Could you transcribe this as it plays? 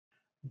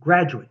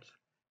graduates,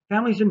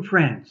 families and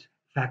friends,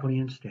 faculty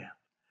and staff.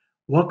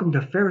 Welcome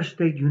to Ferris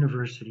State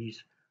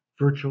University's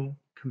virtual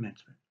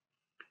commencement.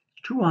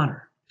 It's a true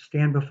honor to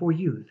stand before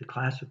you, the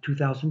class of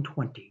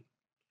 2020.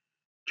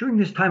 During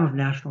this time of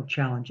national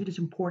challenge, it is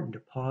important to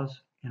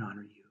pause and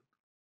honor you.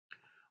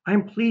 I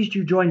am pleased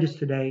you joined us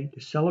today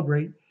to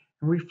celebrate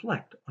and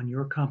reflect on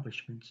your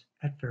accomplishments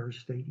at Ferris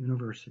State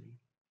University.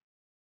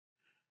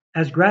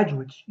 As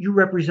graduates, you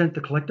represent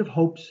the collective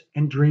hopes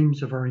and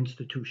dreams of our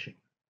institution.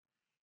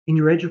 In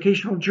your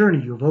educational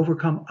journey, you have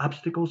overcome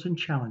obstacles and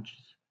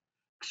challenges,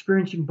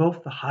 experiencing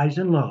both the highs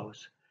and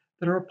lows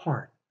that are a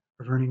part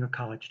of earning a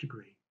college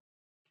degree.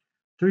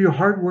 Through your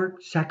hard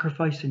work,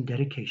 sacrifice, and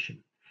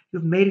dedication, you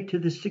have made it to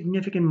this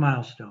significant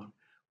milestone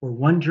where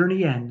one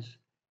journey ends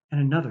and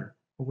another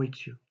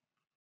awaits you.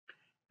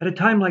 At a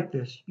time like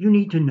this, you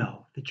need to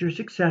know that your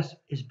success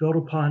is built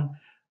upon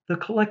the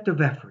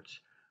collective efforts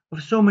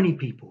of so many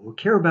people who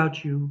care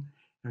about you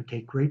and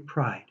take great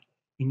pride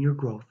in your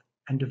growth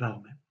and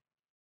development.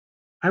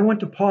 I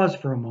want to pause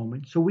for a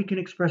moment so we can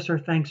express our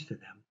thanks to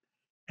them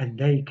and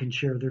they can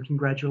share their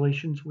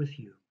congratulations with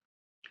you.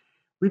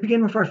 We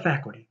begin with our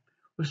faculty,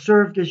 who have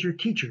served as your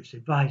teachers,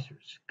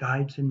 advisors,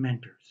 guides, and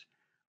mentors.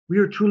 We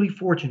are truly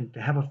fortunate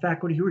to have a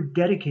faculty who are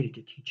dedicated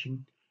to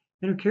teaching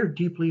and who care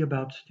deeply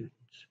about students.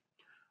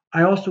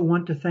 I also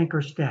want to thank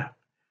our staff,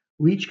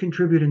 who each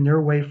contribute in their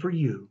way for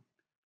you,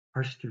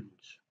 our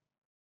students.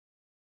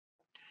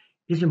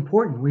 It is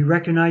important we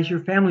recognize your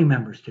family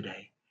members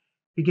today,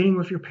 beginning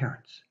with your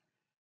parents.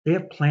 They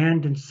have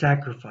planned and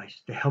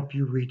sacrificed to help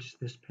you reach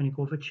this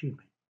pinnacle of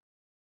achievement.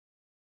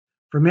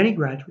 For many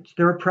graduates,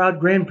 there are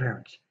proud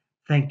grandparents.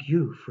 Thank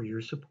you for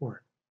your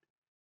support.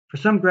 For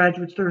some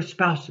graduates, there are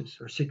spouses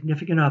or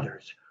significant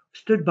others who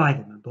stood by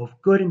them in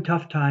both good and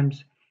tough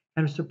times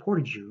and have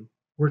supported you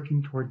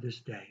working toward this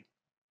day.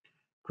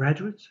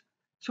 Graduates,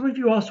 some of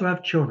you also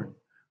have children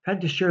who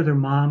had to share their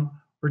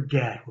mom or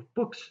dad with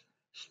books,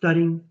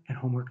 studying, and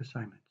homework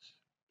assignments.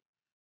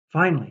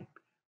 Finally,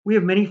 we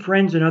have many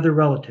friends and other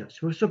relatives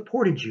who have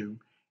supported you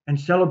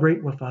and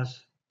celebrate with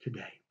us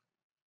today.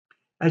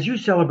 As you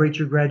celebrate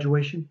your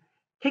graduation,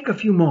 take a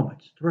few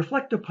moments to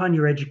reflect upon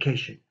your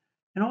education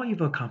and all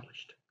you've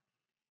accomplished,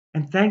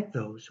 and thank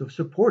those who have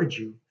supported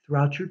you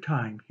throughout your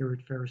time here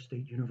at Ferris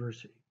State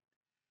University.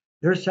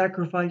 Their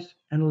sacrifice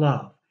and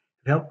love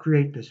have helped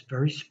create this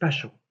very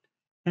special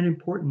and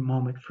important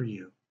moment for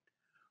you.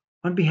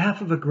 On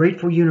behalf of a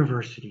grateful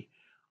university,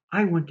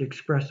 I want to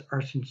express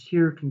our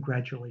sincere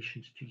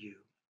congratulations to you.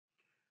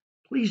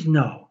 Please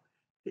know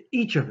that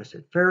each of us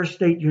at Ferris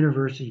State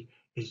University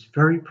is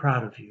very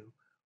proud of you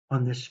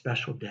on this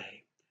special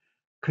day.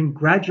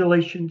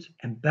 Congratulations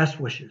and best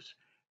wishes,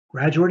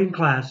 graduating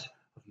class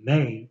of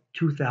May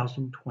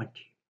 2020.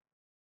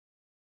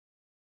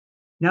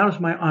 Now it's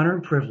my honor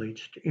and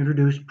privilege to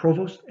introduce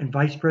Provost and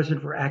Vice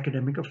President for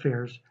Academic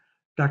Affairs,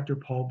 Dr.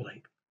 Paul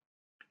Blake.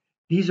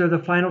 These are the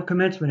final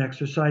commencement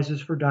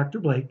exercises for Dr.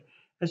 Blake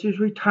as he is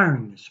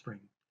retiring this spring,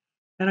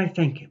 and I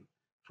thank him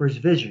for his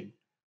vision,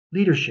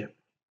 leadership,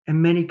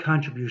 and many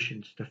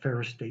contributions to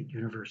Ferris State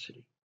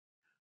University.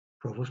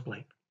 Provost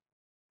Blake.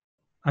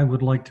 I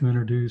would like to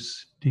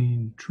introduce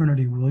Dean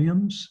Trinity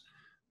Williams,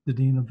 the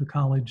Dean of the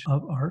College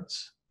of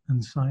Arts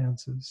and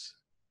Sciences.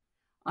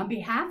 On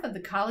behalf of the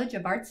College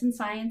of Arts and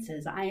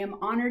Sciences, I am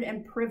honored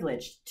and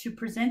privileged to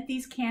present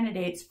these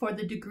candidates for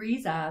the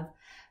degrees of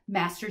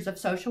Masters of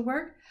Social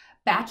Work,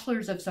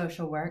 Bachelors of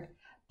Social Work,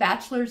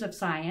 Bachelors of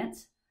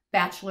Science,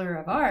 Bachelor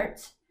of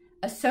Arts,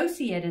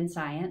 Associate in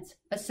Science,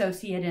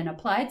 Associate in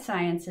Applied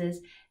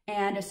Sciences,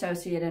 and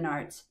Associate in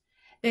Arts.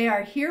 They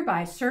are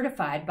hereby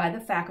certified by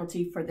the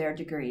faculty for their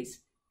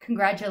degrees.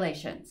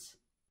 Congratulations.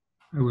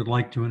 I would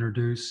like to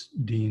introduce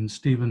Dean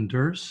Stephen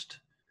Durst,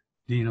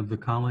 Dean of the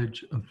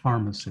College of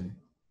Pharmacy.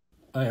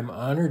 I am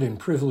honored and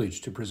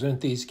privileged to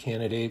present these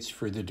candidates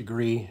for the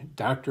degree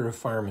Doctor of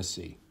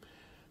Pharmacy.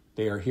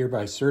 They are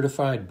hereby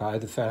certified by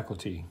the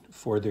faculty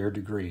for their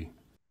degree.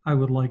 I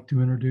would like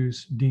to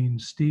introduce Dean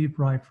Steve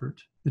Reifert,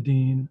 the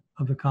Dean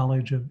of the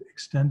College of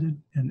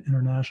Extended and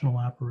International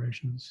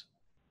Operations.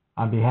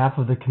 On behalf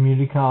of the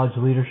Community College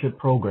Leadership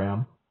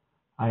Program,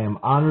 I am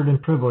honored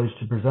and privileged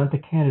to present the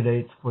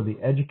candidates for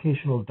the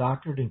Educational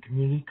Doctorate in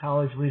Community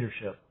College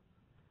Leadership.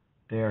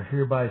 They are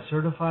hereby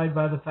certified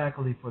by the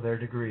faculty for their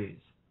degrees.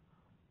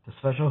 The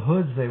special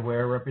hoods they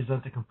wear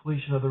represent the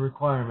completion of the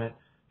requirement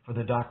for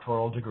the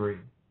doctoral degree.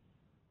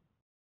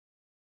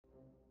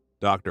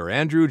 Dr.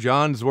 Andrew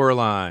John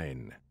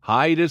Zwerline,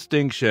 High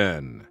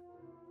Distinction.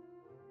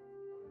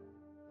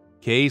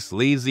 Case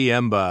Lee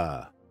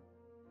Ziemba.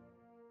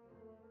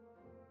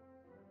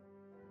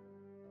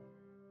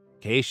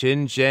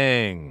 Keishin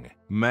Cheng,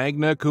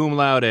 Magna Cum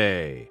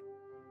Laude.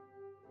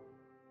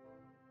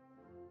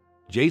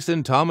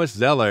 Jason Thomas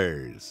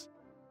Zellers.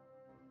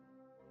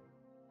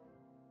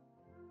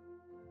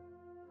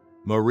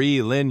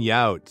 Marie Lynn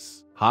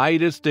Yautz, High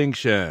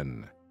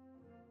Distinction.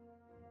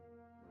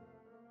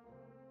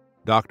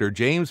 Dr.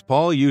 James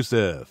Paul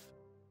Youssef.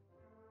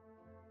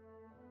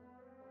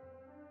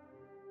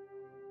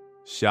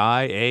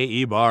 Shai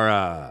A.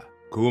 Ibarra,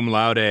 cum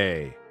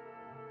laude.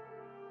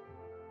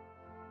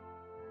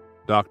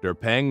 Dr.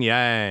 Peng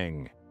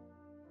Yang.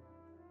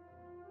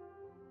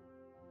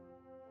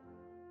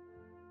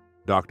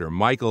 Dr.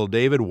 Michael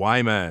David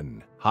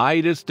Wyman,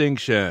 high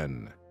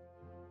distinction.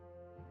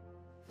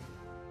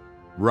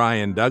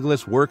 Ryan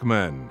Douglas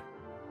Workman.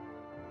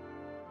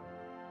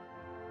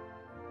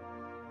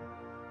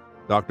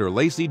 Dr.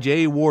 Lacey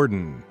J.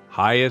 Warden,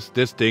 highest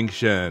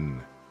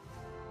distinction.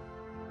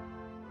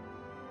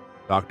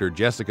 Dr.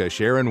 Jessica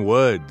Sharon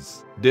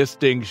Woods,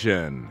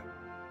 distinction.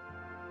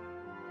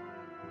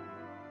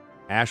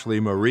 Ashley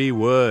Marie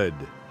Wood,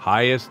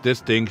 highest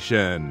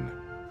distinction.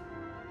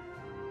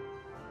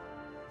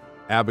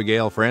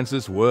 Abigail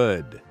Francis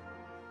Wood.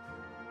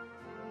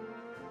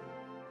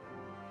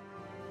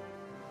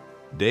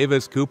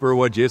 Davis Cooper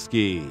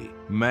Wojcicki,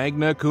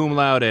 magna cum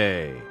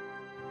laude.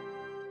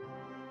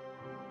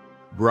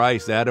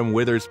 Bryce Adam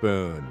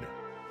Witherspoon.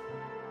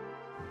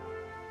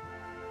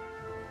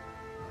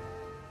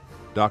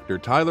 Dr.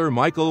 Tyler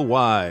Michael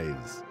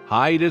Wise,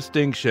 high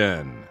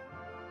distinction.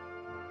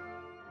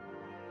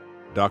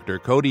 Dr.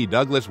 Cody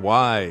Douglas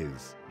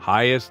Wise,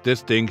 highest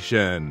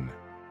distinction.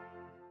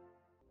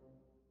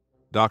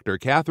 Dr.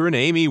 Catherine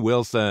Amy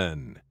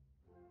Wilson.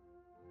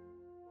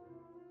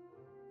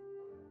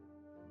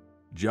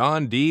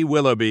 John D.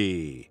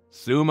 Willoughby,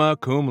 summa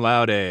cum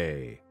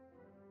laude.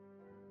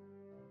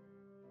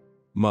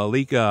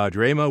 Malika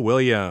Adrema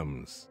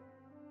Williams.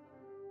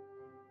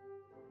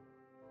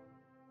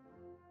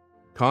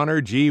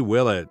 Connor G.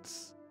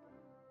 Willits.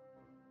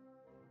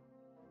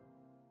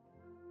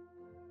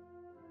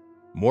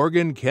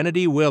 Morgan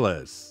Kennedy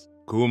Willis,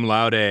 cum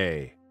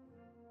laude.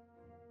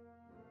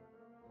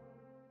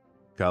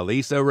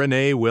 Kalisa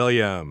Renee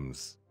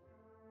Williams.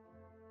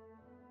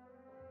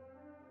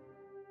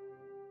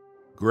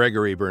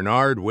 Gregory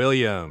Bernard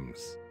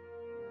Williams.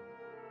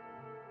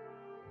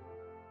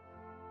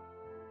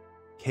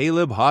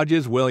 Caleb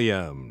Hodges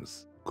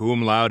Williams,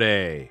 cum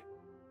laude.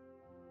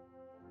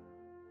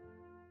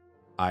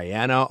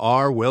 Ayanna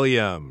R.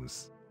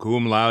 Williams,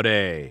 cum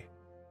laude.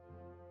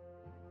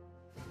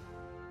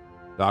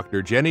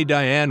 Dr. Jenny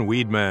Diane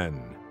Weedman,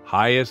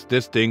 highest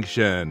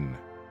distinction.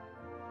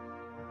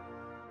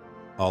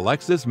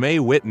 Alexis May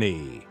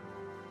Whitney.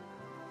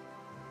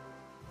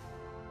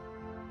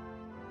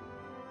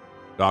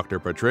 Dr.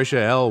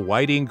 Patricia L.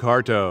 Whiting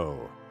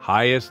Carto,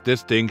 highest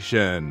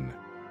distinction.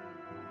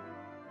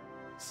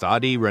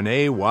 Sadi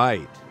Renee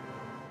White.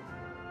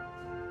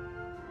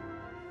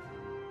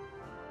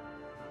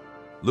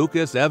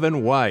 Lucas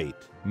Evan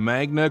White,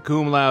 magna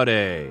cum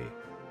laude.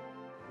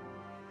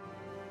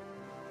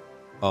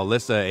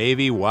 Alyssa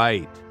Avey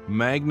White,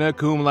 magna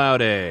cum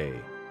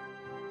laude.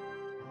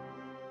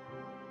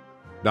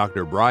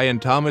 Dr. Brian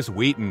Thomas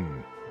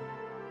Wheaton.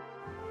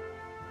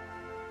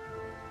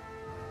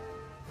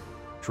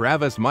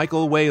 Travis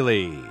Michael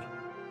Whaley.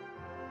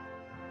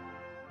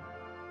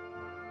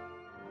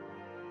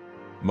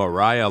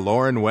 Mariah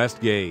Lauren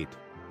Westgate.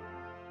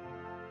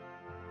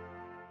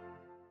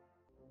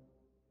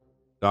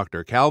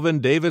 Dr. Calvin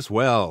Davis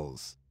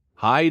Wells,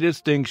 high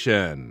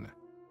distinction.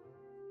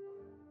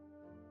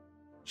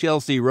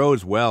 Chelsea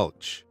Rose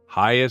Welch,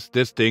 highest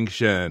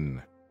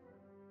distinction.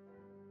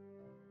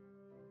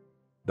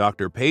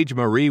 Dr. Paige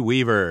Marie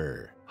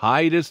Weaver,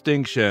 high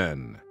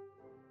distinction.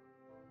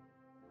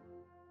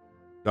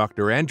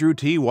 Dr. Andrew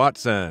T.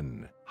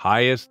 Watson,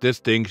 highest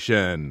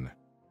distinction.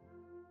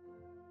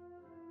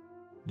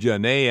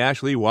 Janae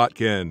Ashley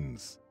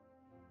Watkins.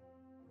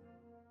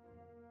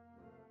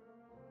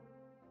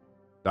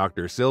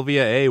 Dr.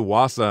 Sylvia A.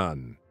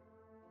 Wasson.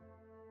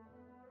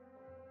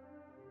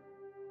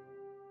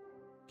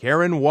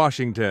 Karen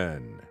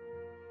Washington.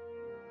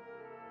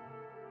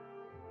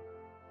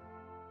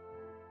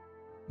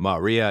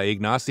 Maria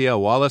Ignacia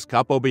Wallace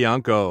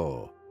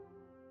Capobianco.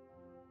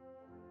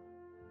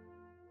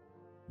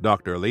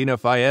 Dr. Lena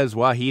Fayez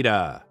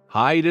Wahida,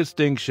 high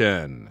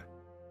distinction.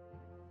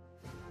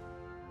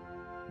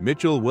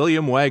 Mitchell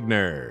William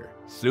Wagner,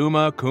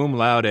 summa cum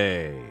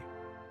laude.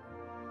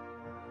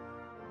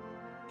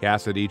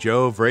 Cassidy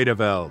Jo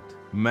Vredevelt,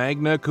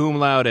 magna cum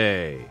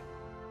laude.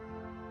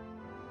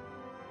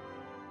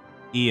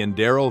 Ian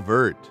Darrell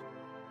Vert.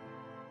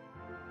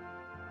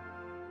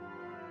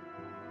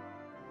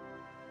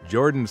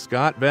 Jordan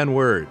Scott Van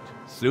Wert,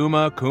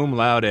 summa cum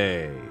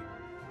laude.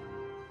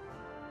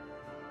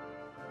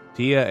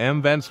 Tia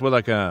M. Van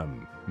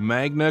Swillicum,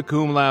 magna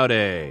cum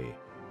laude.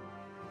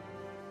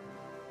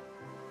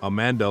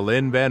 Amanda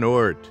Lynn Van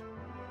Oort.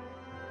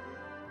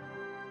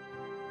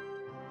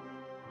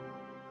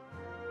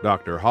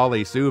 Dr.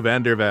 Holly Sue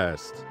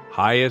Vandervest,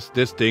 highest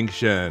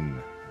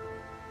distinction.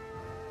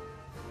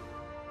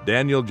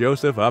 Daniel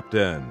Joseph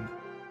Upton.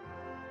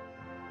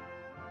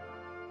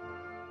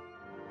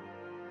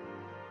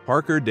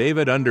 Parker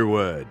David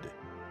Underwood.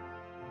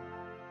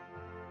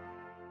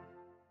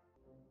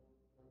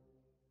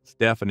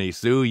 Stephanie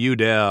Sue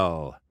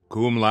Udell,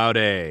 cum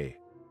laude.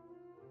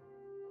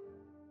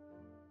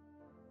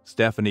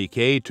 Stephanie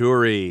K.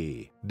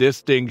 Turi,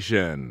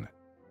 distinction.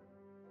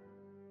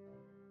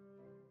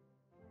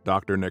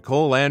 Dr.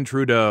 Nicole Ann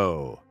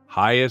Trudeau,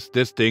 highest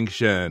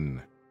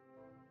distinction.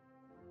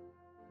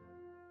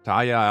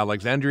 Taya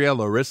Alexandria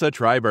Larissa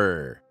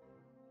Triber.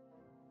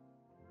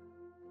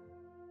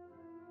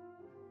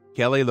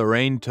 Kelly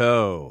Lorraine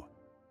Toe.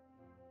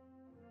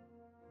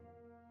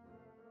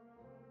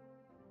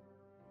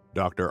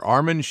 Dr.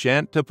 Armin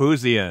Shant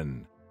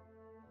Tapuzian.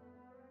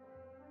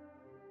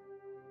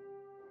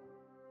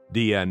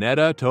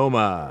 Dianetta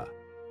Toma.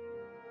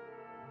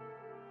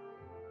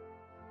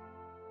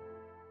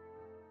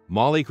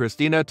 Molly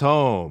Christina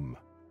Tome.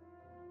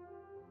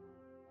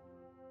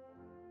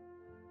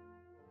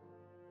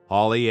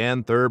 Holly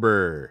Ann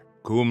Thurber,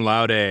 cum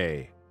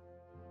laude.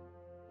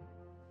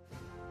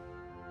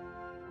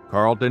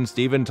 Carlton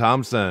Stephen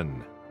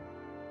Thompson.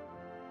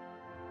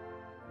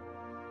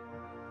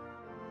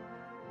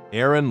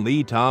 Aaron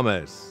Lee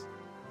Thomas.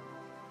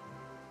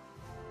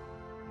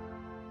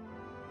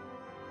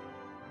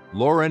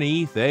 Lauren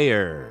E.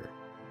 Thayer.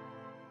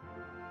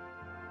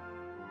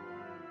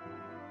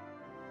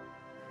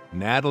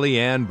 Natalie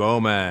Ann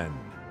Bowman,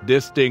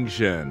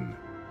 distinction.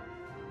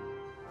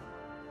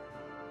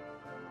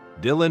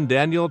 Dylan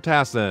Daniel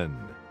Tasson,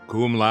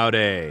 cum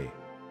laude.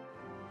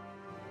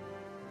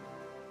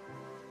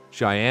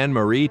 Cheyenne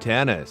Marie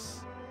Tanis.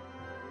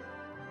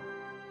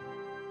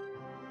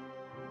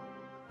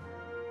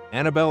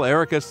 Annabelle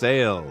Erica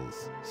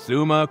Sales,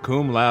 summa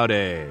cum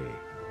laude.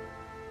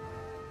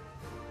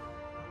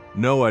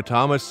 Noah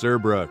Thomas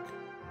Serbrook.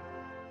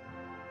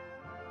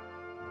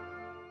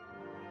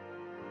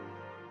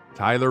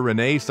 Tyler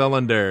Renee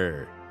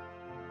Sullender.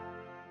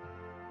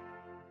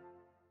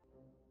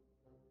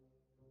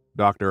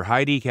 Dr.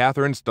 Heidi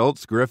Catherine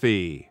Stoltz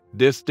Griffey,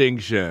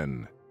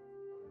 distinction.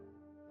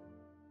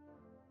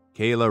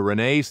 Kayla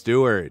Renee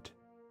Stewart.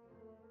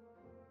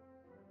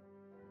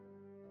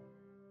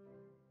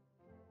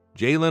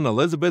 Jalen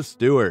Elizabeth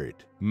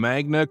Stewart,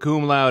 magna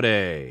cum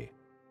laude.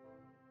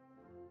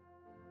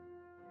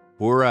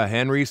 Pura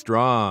Henry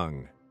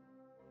Strong.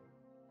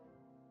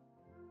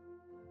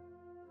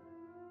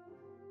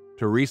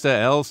 Teresa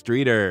L.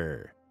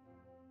 Streeter.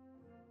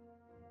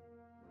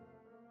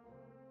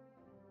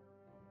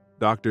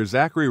 Dr.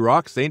 Zachary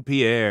Rock St.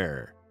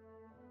 Pierre.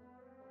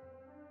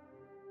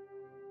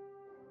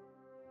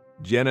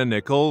 Jenna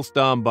Nicole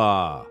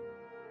Stombaugh.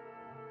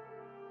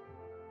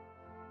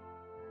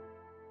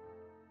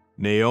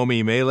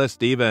 Naomi Mela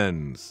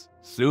Stevens,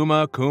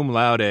 summa cum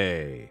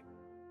laude.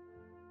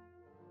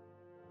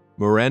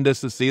 Miranda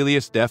Cecilia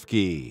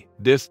Stefke,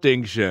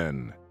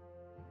 distinction.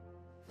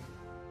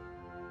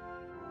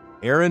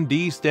 Aaron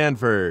D.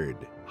 Stanford,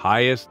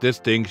 highest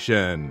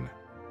distinction.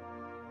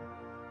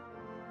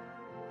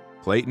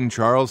 Clayton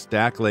Charles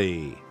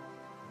Stackley.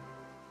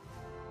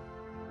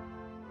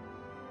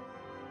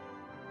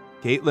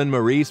 Caitlin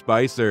Marie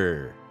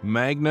Spicer,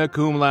 magna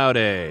cum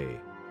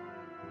laude.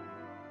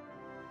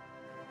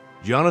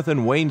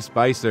 Jonathan Wayne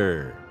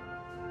Spicer.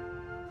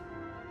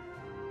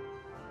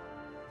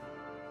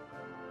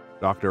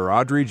 Dr.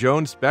 Audrey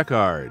Jones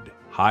Speckard,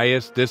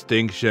 highest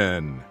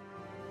distinction.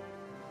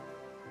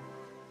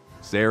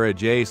 Sarah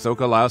J.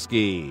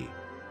 Sokolowski.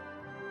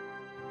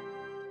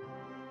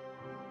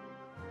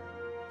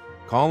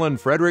 Colin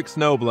Frederick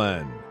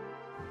Snowblin.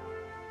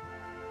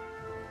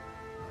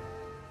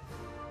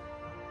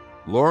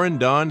 Lauren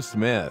Dawn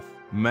Smith,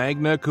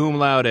 magna cum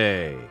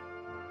laude.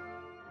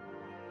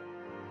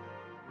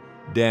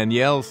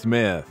 Danielle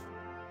Smith.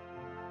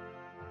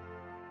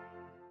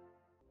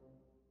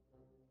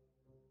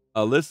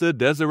 Alyssa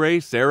Desiree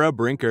Sarah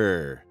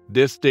Brinker,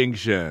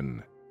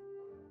 distinction.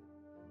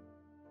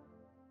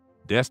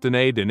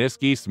 Destiny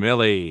Deniski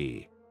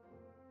Smilly.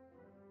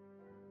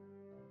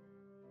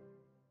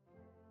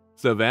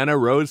 Savannah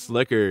Rose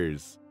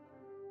Slickers.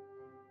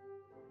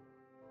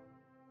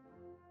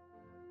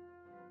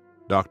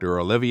 Dr.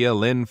 Olivia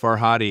Lynn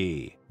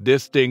Farhadi,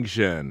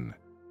 distinction.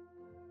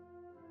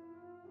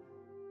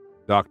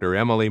 Dr.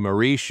 Emily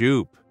Marie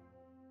Shoup.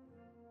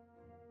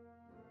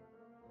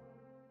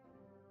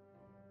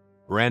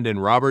 Brandon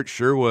Robert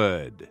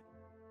Sherwood.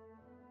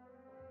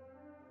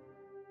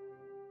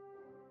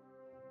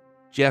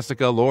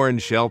 Jessica Lauren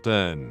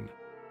Shelton.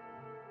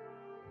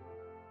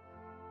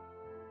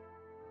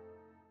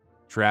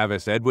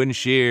 Travis Edwin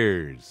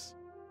Shears.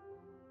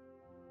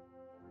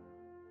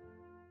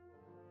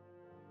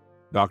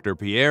 Dr.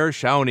 Pierre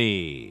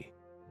Shawnee.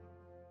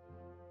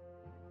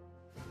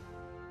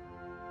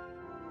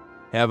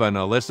 Heaven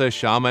Alyssa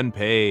Shaman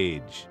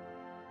Page.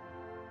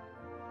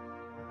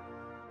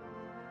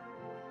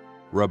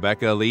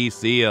 Rebecca Lee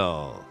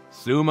Seal,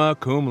 summa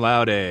cum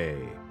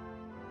laude.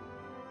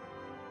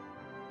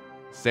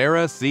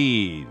 Sarah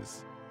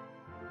Sees.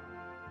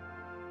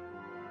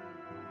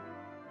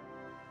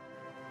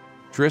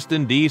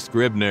 Tristan D.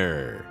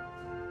 Scribner.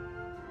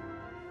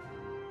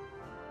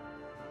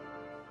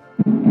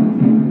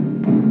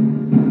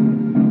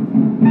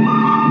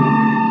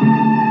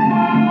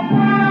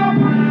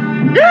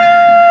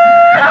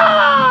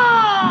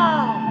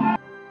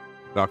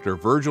 Dr.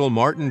 Virgil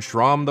Martin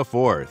Schramm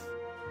IV.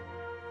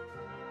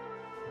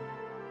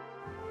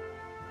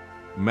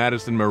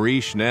 Madison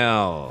Marie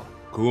Schnell.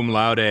 cum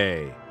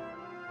laude.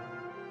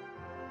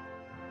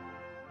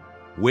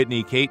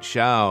 Whitney Kate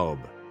Schaub.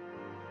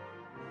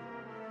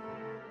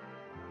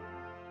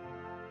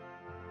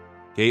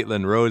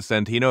 Caitlin Rose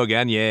Santino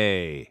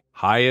Gagne,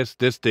 highest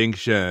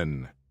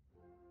distinction.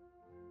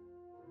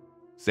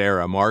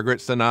 Sarah Margaret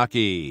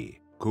Sanaki,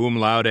 cum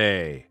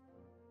laude.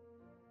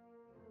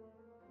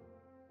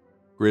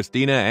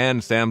 Christina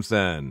Ann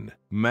Sampson,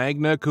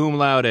 magna cum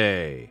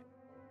laude.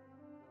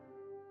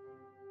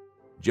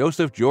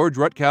 Joseph George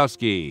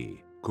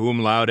Rutkowski,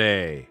 cum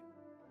laude.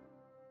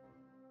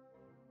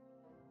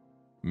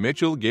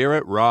 Mitchell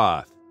Garrett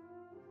Roth.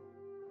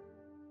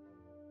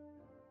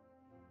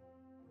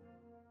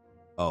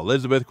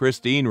 Elizabeth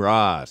Christine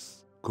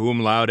Ross,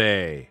 cum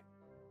laude.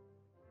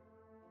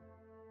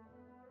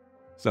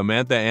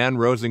 Samantha Ann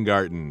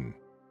Rosengarten.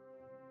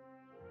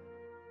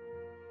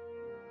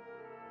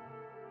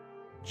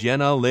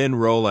 Jenna Lynn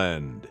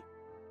Rowland.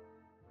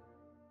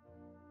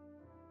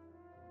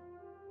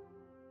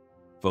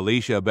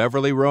 Felicia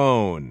Beverly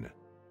Roan.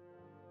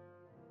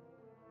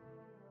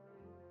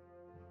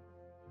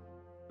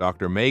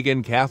 Dr.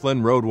 Megan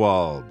Kathleen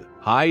Rodwald,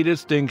 high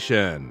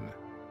distinction.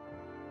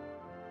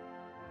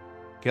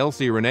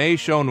 Kelsey Renee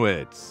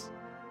Schonwitz.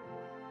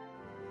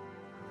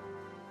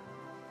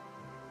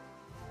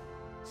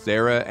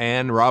 Sarah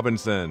Ann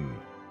Robinson.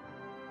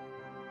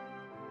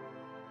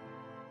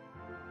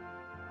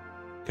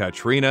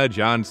 Katrina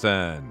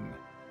Johnson.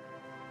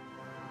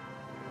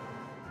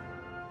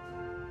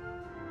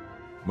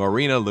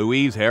 Marina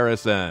Louise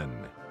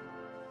Harrison.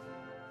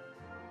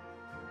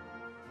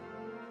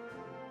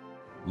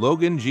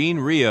 Logan Jean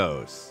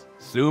Rios,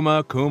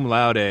 summa cum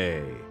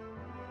laude.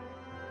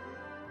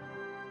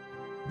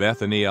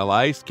 Bethany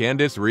Elice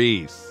Candice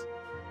Reese.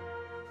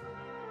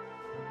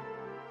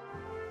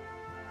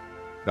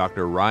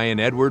 Dr. Ryan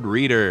Edward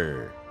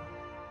Reeder.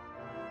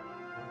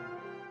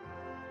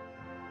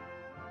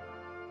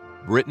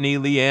 Brittany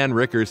Leanne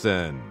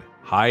Rickerson,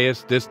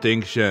 highest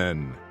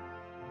distinction.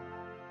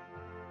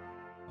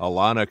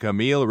 Alana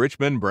Camille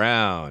Richmond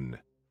Brown.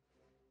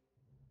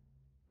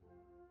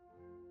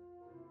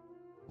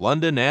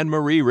 London Anne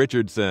Marie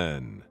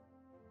Richardson.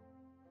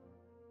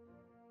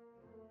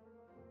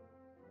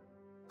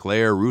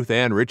 Claire Ruth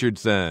Ann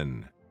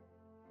Richardson.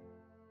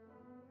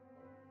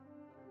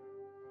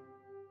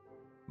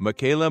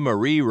 Michaela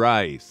Marie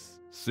Rice,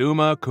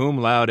 summa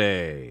cum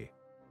laude.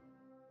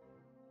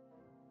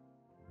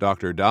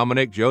 Dr.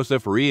 Dominic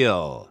Joseph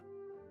Reel.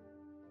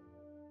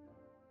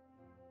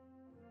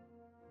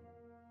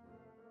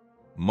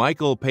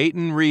 Michael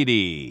Peyton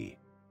Reedy.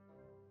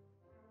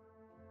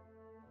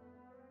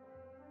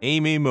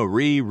 Amy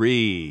Marie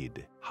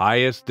Reed,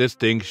 highest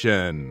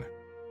distinction.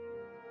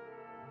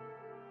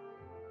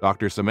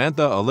 Dr.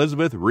 Samantha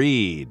Elizabeth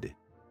Reed.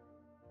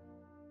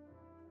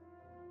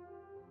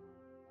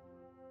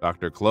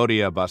 Dr.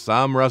 Claudia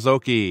Bassam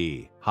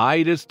Razoki,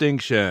 high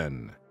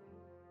distinction.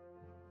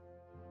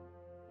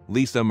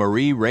 Lisa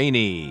Marie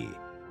Rainey.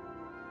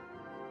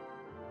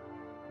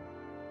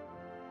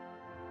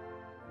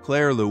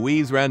 Claire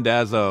Louise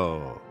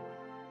Randazzo.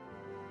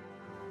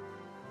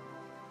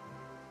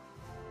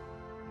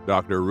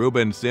 Dr.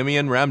 Ruben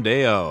Simeon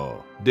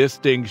Ramdeo,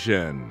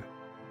 distinction.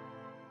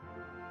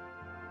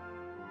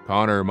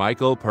 Connor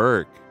Michael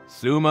Perk,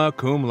 summa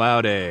cum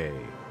laude.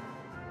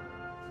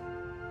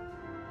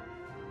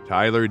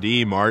 Tyler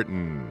D.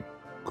 Martin,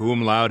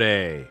 cum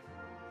laude.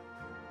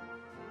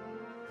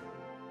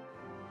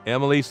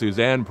 Emily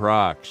Suzanne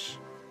Proksch.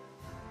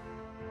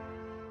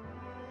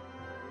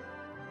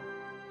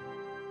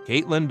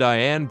 Caitlin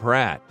Diane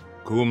Pratt,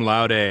 cum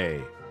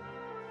laude.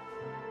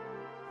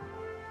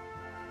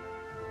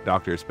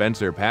 Dr.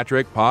 Spencer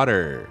Patrick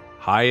Potter,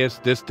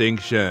 highest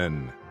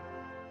distinction.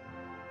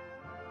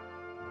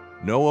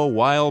 Noah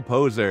Weil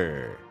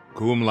Poser,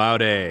 cum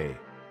laude.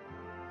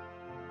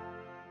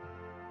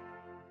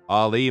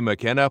 Ali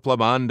McKenna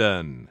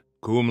Plamandan,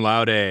 cum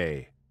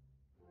laude.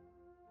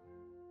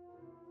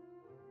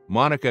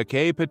 Monica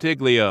K.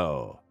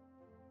 Patiglio.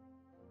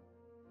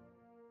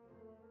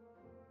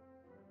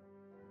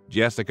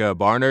 Jessica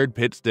Barnard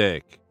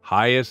Pitstick,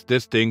 highest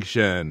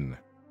distinction.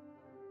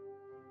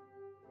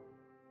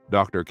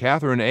 Dr.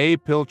 Catherine A.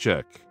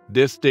 Pilchuk,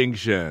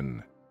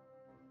 distinction.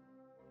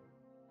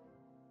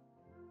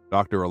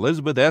 Dr.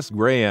 Elizabeth S.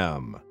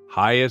 Graham,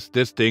 highest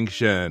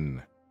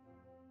distinction.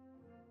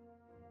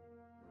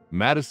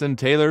 Madison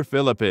Taylor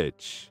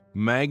Filipich,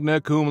 magna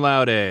cum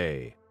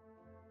laude.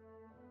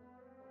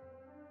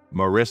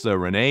 Marissa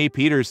Renee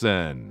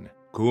Peterson,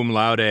 cum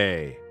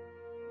laude.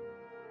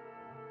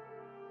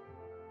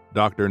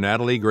 Dr.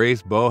 Natalie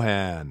Grace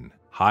Bohan,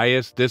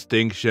 highest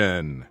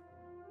distinction.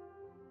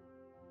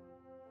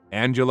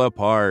 Angela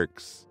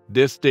Parks,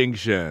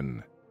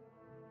 distinction.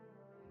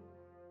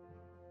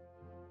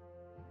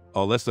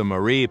 Alyssa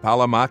Marie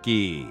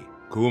Palamaki,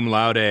 cum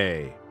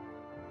laude.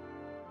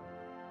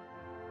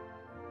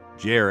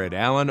 Jared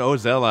Allen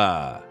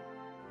Ozella.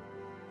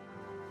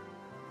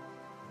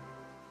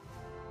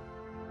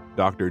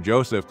 Dr.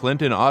 Joseph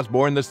Clinton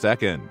Osborne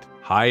II,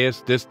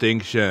 highest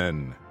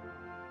distinction.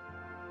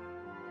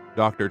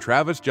 Dr.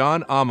 Travis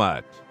John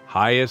Amat,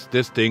 highest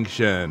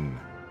distinction.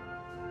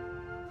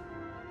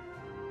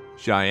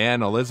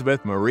 Cheyenne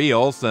Elizabeth Marie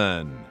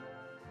Olson.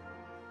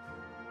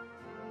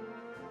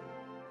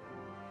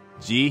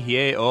 Ji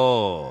Hye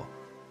Oh.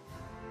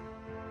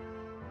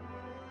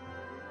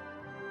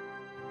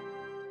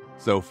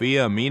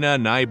 Sophia Mina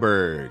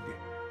Nyberg.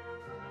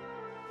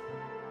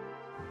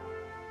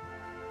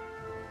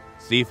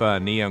 Sifa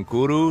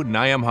Niyankuru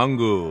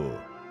Nyamhangu.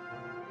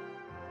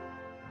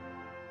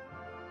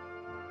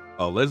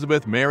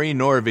 Elizabeth Mary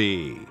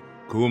Norvey,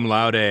 cum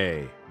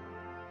laude.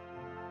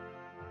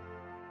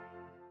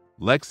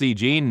 Lexi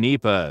Jean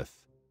Nepeth.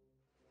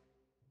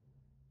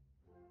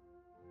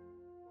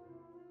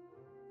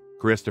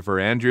 Christopher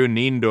Andrew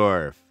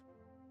Niendorf.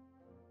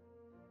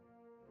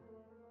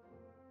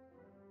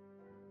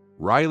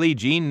 Riley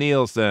Jean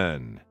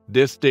Nielsen,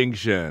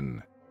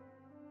 distinction.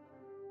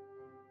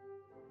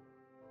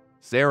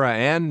 Sarah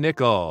Ann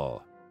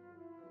Nickel.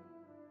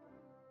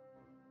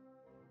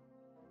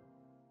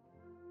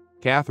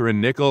 Catherine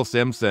Nickel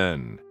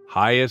Simpson,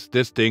 highest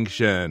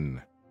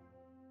distinction.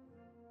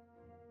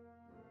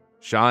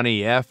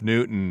 Shawnee F.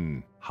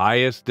 Newton,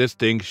 highest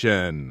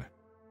distinction.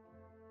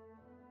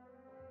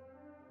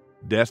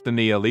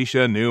 Destiny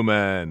Alicia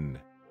Newman.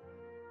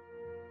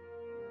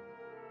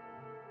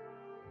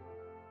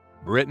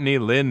 Brittany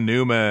Lynn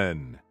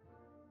Newman.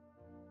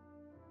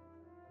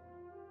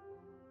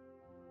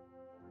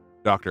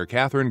 Dr.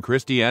 Catherine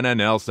Christiana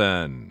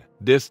Nelson,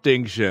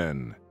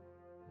 distinction.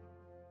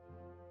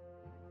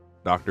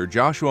 Dr.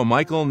 Joshua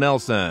Michael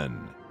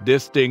Nelson,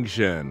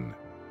 distinction.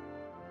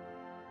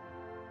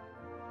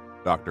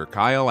 Dr.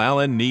 Kyle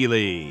Allen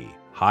Neely,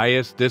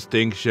 highest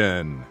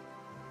distinction.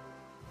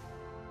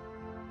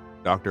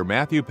 Dr.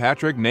 Matthew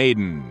Patrick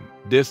Naden,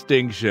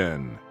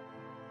 distinction.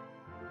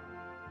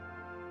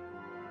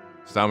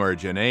 Summer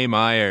Janae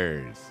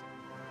Myers.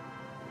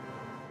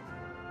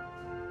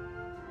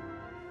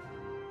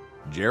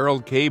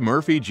 Gerald K.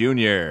 Murphy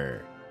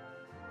Jr.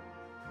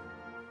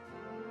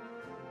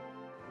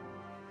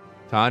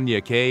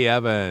 Tanya K.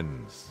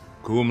 Evans,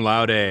 cum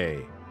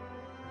laude.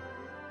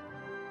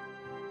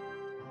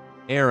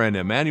 Aaron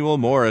Emmanuel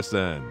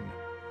Morrison.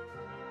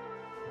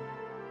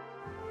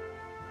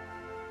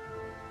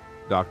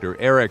 Dr.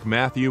 Eric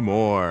Matthew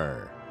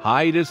Moore,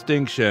 high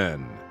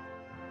distinction.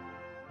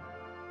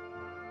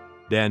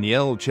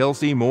 Danielle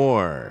Chelsea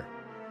Moore.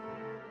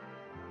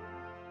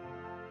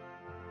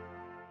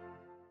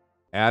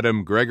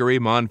 Adam Gregory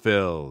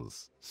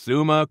Monfils,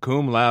 summa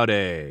cum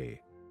laude.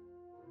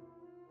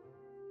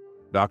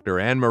 Dr.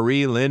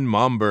 Anne-Marie Lynn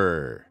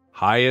Momber,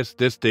 highest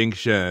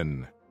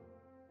distinction.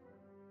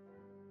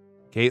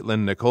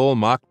 Caitlin Nicole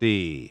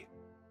Mockty.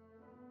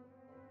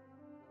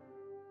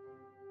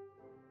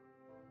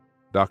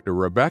 Dr.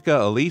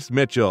 Rebecca Elise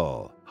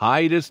Mitchell,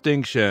 high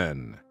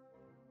distinction.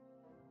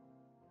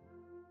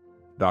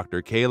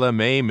 Dr. Kayla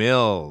Mae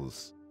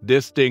Mills,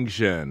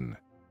 distinction.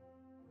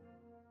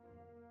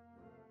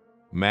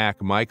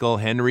 Mac Michael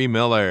Henry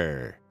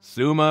Miller,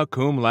 summa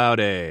cum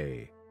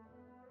laude.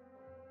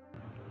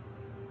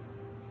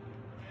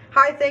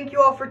 Hi, thank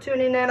you all for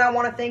tuning in. I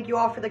want to thank you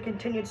all for the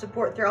continued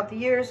support throughout the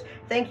years.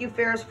 Thank you,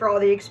 Ferris, for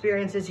all the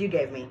experiences you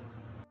gave me.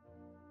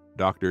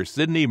 Dr.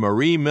 Sydney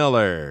Marie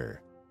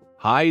Miller,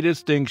 high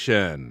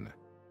distinction.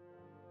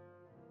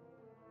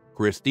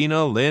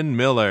 Christina Lynn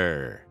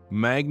Miller,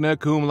 magna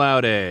cum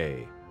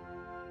laude.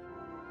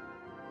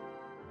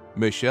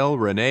 Michelle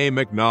Renee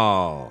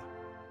McNall.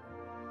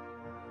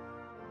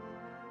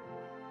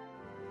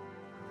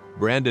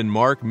 Brandon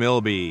Mark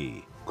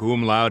Milby,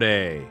 cum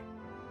laude.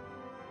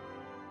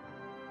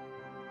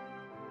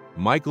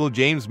 Michael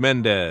James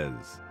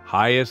Mendez,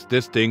 highest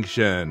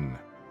distinction.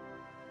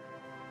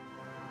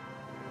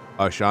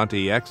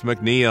 Ashanti X.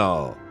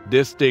 McNeil,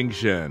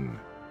 distinction.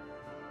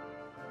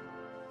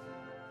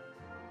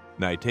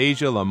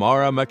 Nitasia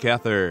Lamara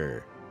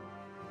McEther.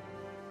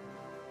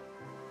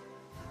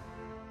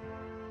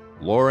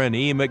 Lauren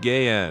E.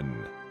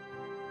 McGahan.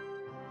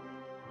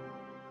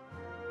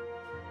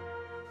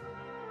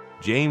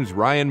 James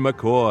Ryan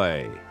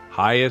McCoy,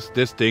 highest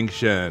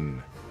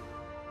distinction.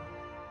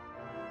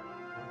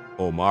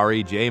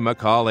 Omari J.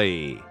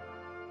 McCauley.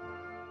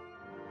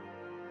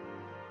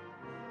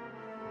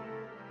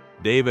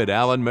 David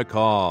Allen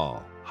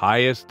McCall,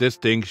 highest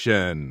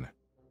distinction.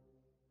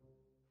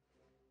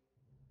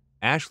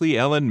 Ashley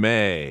Ellen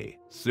May,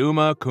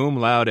 summa cum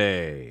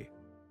laude.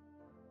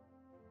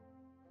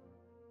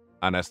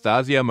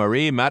 Anastasia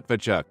Marie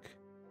Matvachuk.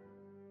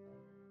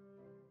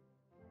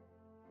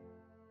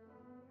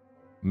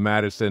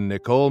 Madison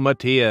Nicole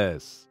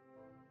Matias.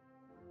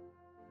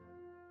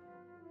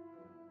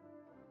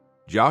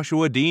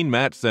 Joshua Dean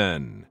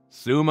Matson,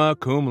 summa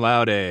cum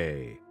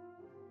laude.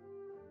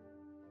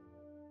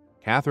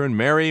 Catherine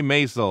Mary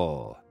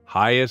Maisel,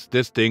 highest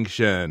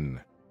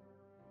distinction.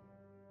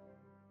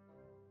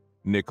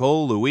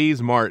 Nicole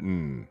Louise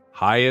Martin,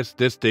 highest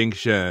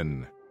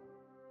distinction.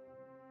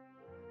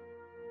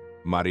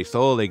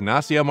 Marisol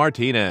Ignacia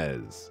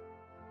Martinez.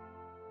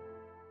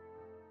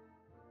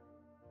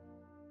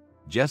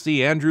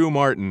 Jesse Andrew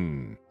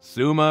Martin,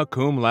 summa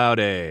cum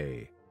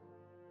laude.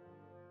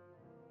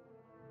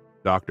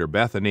 Dr.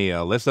 Bethany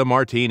Alyssa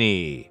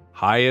Martini,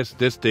 highest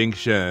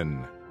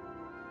distinction.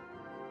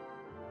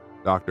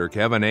 Dr.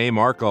 Kevin A.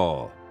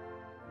 Markle.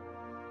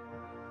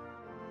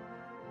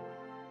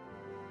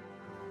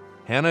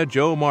 Hannah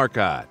Jo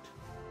Marcotte.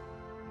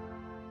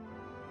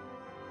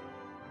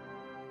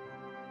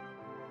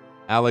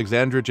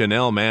 Alexandra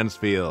Janelle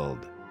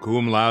Mansfield,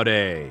 cum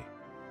laude.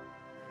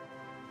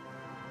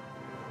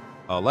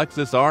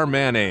 Alexis R.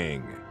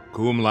 Manning,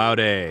 cum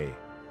laude.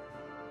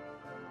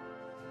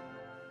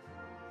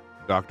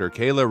 Dr.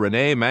 Kayla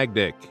Renee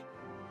Magdick.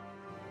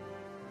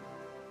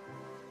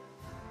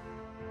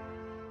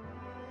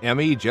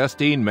 Emmy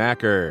Justine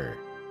Macker.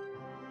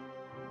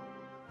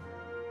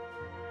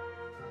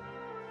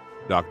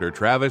 Dr.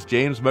 Travis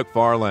James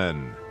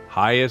McFarland,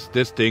 highest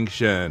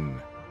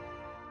distinction.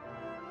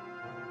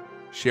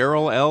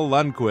 Cheryl L.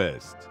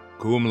 Lundquist,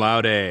 cum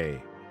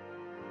laude.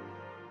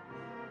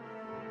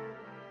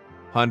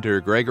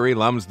 Hunter Gregory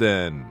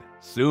Lumsden,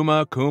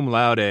 summa cum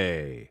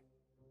laude.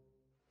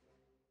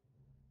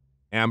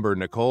 Amber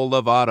Nicole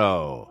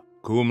Lovato,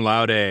 cum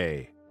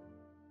laude.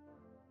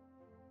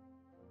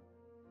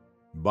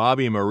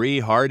 Bobby Marie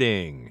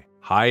Harding,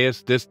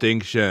 highest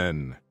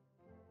distinction.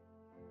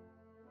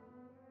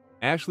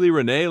 Ashley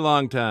Renee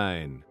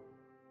Longtine.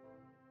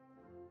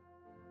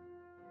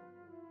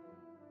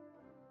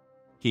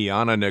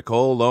 Kiana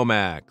Nicole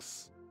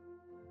Lomax.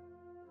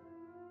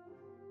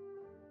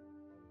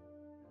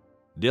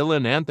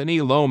 Dylan Anthony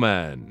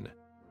Lohman.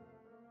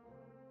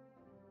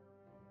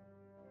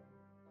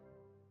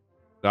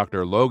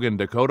 Dr. Logan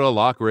Dakota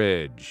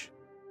Lockridge.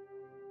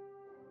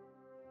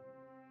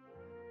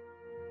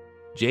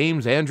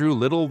 James Andrew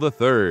Little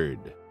III.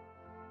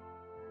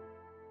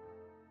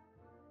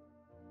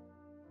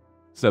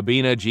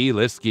 Sabina G.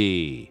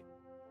 Liskey.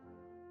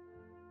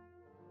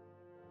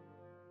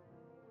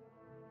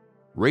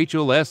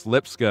 Rachel S.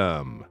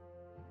 Lipscomb.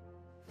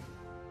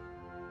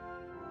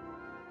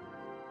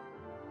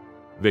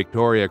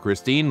 Victoria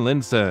Christine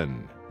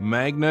Linson,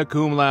 magna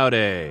cum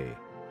laude.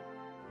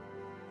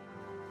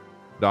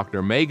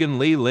 Dr. Megan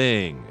Lee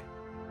Ling.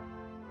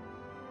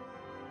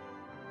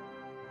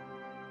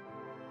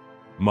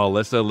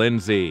 Melissa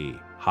Lindsay,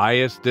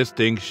 highest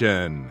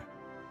distinction.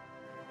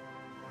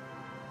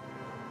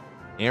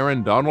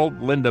 Aaron Donald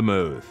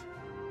Lindemuth.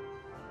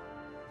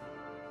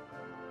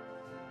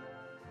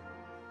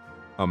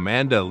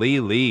 Amanda Lee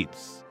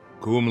Leitz,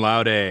 cum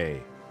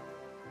laude.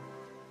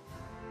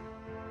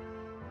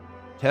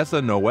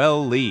 Tessa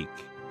Noel Leak.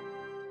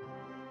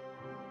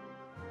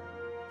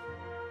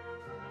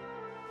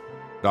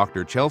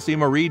 Dr. Chelsea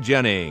Marie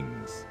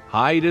Jennings,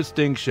 high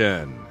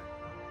distinction.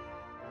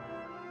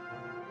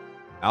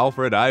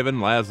 Alfred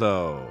Ivan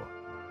Lazo.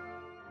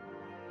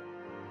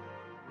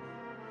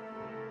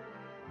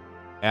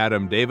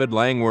 Adam David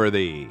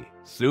Langworthy,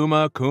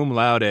 summa cum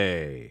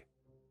laude.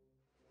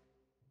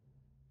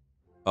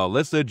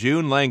 Alyssa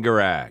June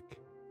Langerak.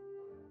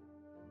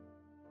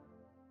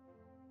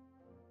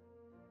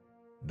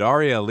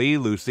 Daria Lee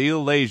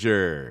Lucille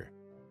Leisure.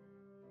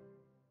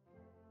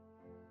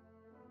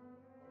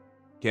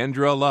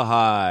 Kendra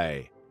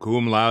Lahai,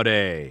 cum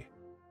laude.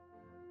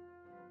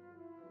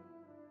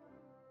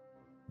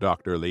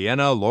 Dr.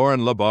 Leanna Lauren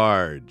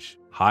Labarge,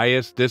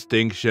 highest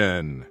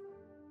distinction.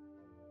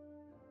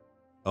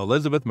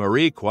 Elizabeth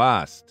Marie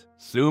Quast,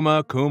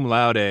 summa cum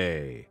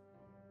laude.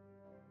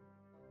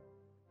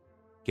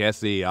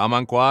 Kessie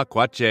Amankwa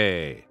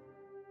Kwache.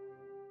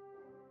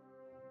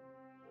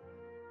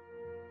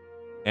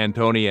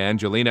 Antonia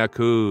Angelina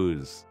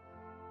Kuz.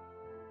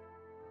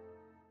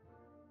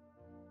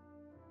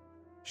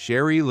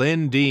 Sherry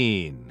Lynn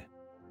Dean.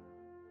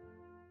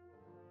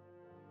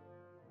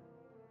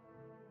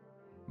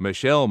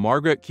 Michelle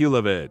Margaret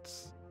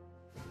Kulevitz.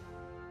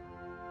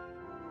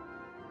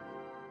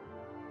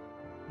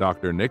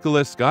 Dr.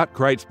 Nicholas Scott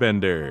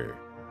Kreitzbender.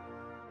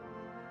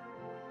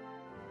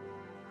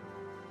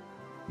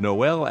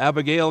 Noelle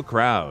Abigail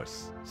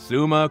Kraus,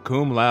 summa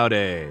cum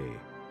laude.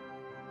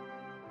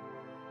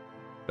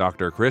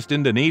 Dr.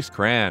 Kristen Denise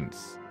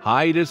Krantz,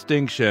 high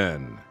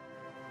distinction.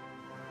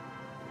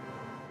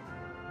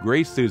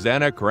 Grace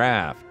Susanna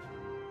Kraft.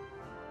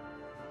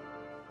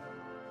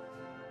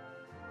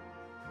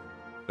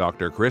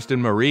 Dr.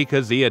 Kristen Marie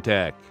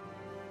Kaziatek.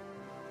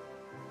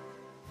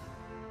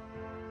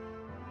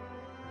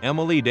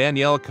 Emily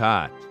Danielle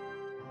Cott,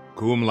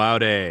 cum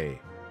laude.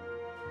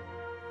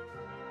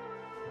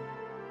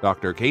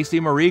 Dr.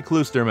 Casey Marie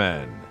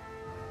Klusterman.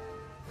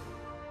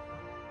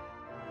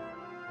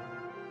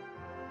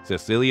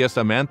 Cecilia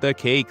Samantha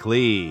K.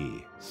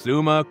 Klee,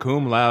 summa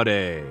cum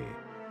laude.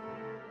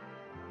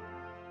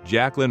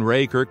 Jacqueline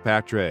Ray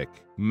Kirkpatrick,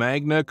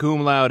 magna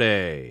cum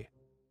laude.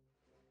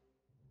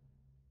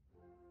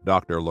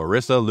 Dr.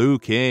 Larissa Lou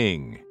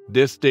King,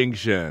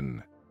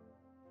 distinction.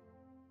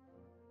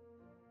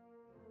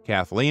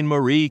 Kathleen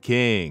Marie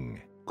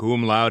King,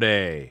 cum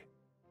laude.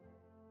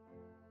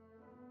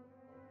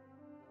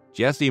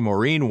 Jessie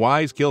Maureen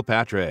Wise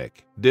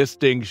Kilpatrick,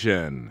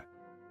 distinction.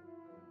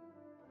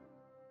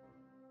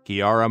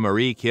 Kiara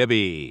Marie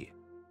Kibbe.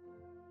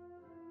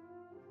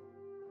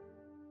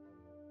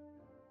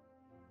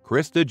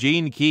 Krista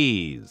Jean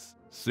Keys,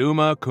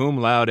 summa cum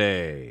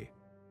laude.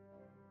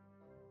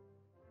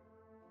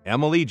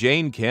 Emily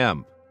Jane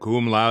Kemp,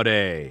 cum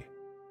laude.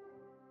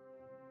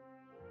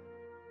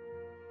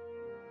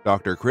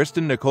 Dr.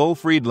 Kristen Nicole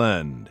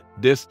Friedland,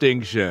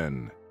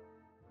 distinction.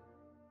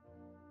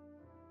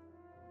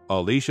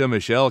 Alicia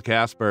Michelle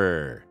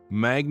Casper,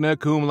 magna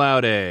cum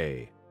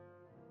laude.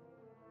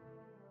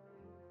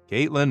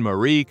 Caitlin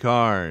Marie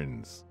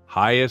Carnes,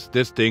 highest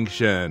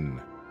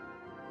distinction.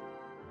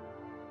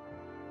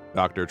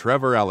 Dr.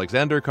 Trevor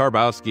Alexander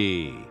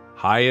Karbowski,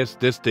 highest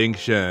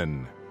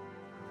distinction.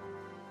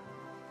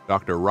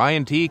 Dr.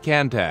 Ryan T.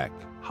 Kantek,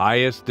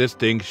 highest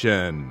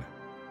distinction.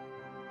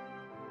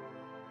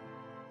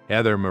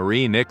 Heather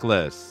Marie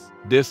Nicholas,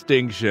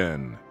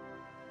 distinction.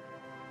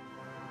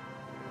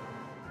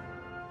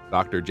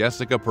 Dr.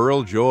 Jessica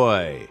Pearl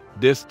Joy,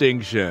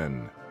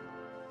 distinction.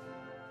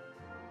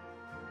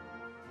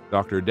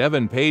 Dr.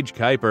 Devin Page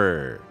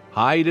Kuiper,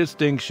 high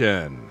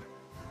distinction.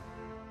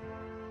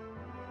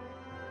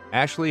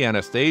 Ashley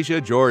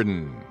Anastasia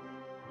Jordan.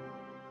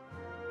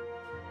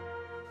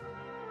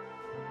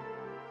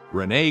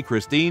 Renee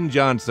Christine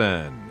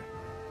Johnson.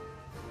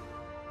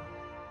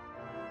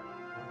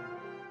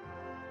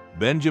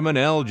 Benjamin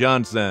L.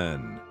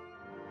 Johnson.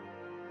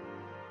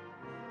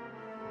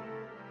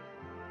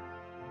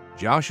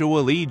 Joshua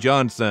Lee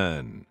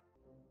Johnson.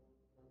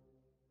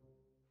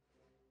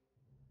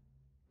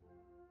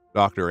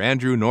 Dr.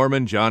 Andrew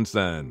Norman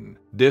Johnson,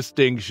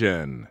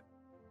 distinction.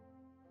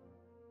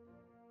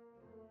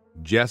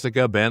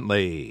 Jessica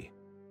Bentley.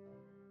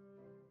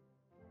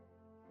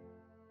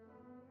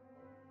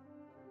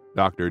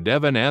 Dr.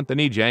 Devin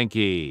Anthony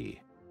Janke.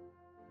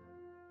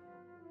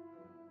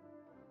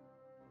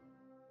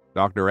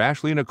 Dr.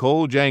 Ashley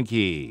Nicole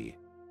Janke.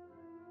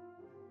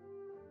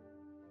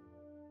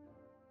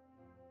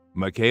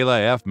 Michaela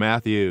F.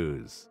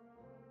 Matthews.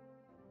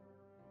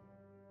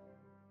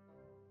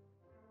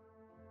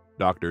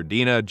 Dr.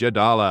 Dina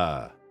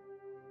Jadala.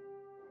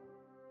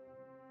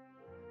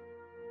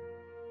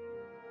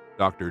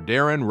 Dr.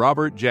 Darren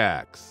Robert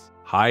Jacks,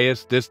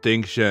 highest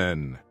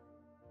distinction.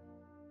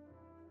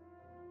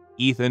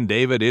 Ethan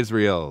David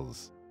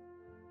Israels.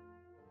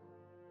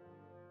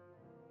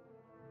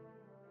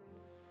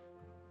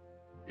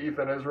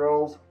 Ethan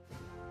Israels,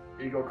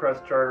 Eagle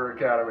Crest Charter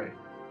Academy.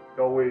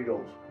 Go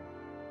Eagles.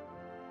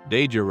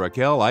 Deja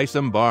Raquel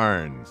Isom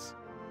Barnes.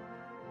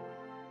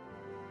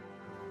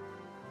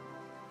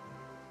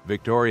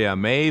 Victoria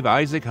Maeve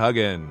Isaac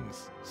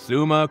Huggins,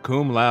 summa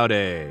cum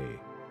laude.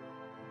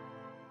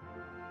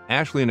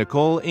 Ashley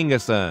Nicole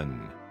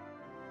Ingeson.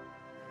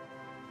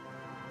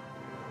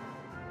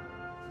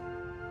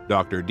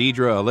 Dr.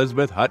 Deidre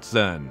Elizabeth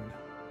Hudson.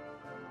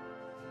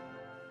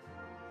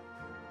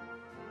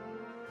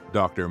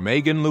 Dr.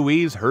 Megan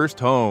Louise Hurst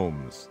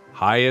Holmes,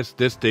 highest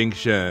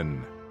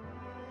distinction.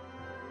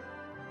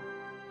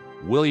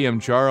 William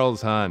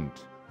Charles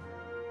Hunt.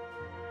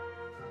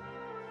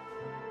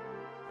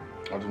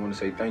 I just want to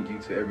say thank you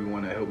to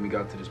everyone that helped me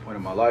get to this point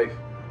in my life.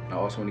 And I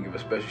also want to give a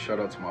special shout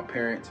out to my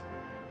parents.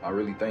 I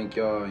really thank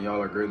y'all, and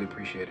y'all are greatly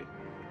appreciated.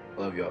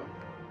 I love y'all.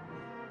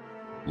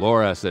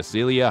 Laura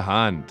Cecilia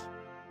Hunt.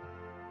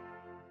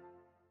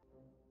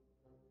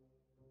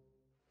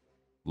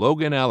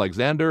 Logan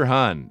Alexander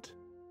Hunt.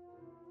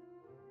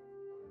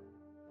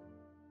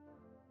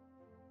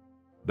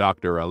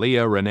 Dr.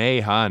 Aaliyah Renee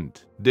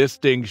Hunt,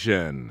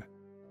 distinction.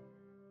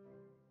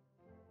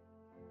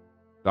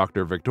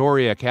 Dr.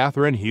 Victoria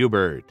Catherine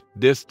Hubert,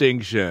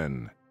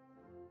 distinction.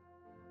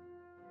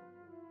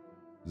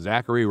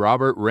 Zachary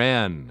Robert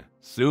Wren,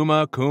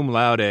 summa cum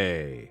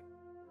laude.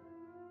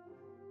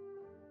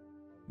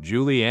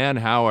 Julie Ann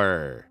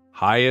Hauer,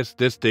 highest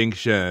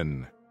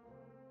distinction.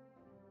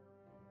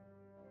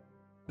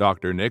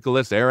 Dr.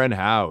 Nicholas Aaron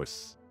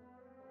House.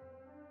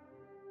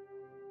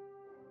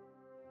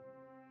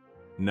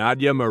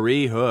 Nadia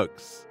Marie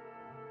Hooks.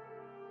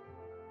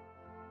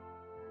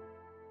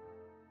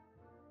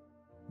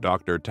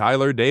 Dr.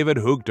 Tyler David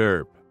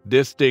Hoogterp,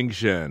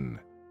 distinction.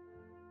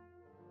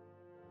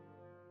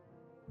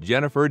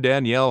 Jennifer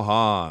Danielle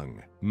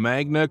Hong,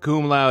 magna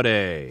cum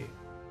laude.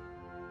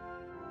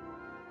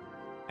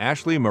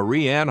 Ashley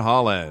Marie Ann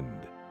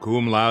Holland,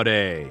 cum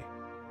laude.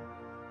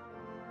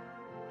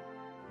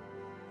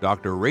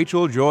 Dr.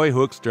 Rachel Joy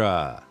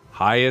Hoekstra,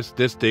 highest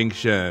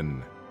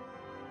distinction.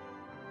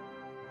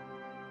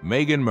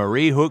 Megan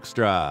Marie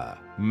Hoekstra,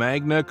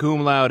 magna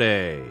cum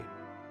laude.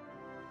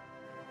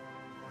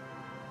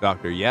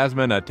 Dr.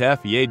 Yasmin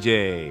Atef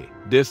Yeje,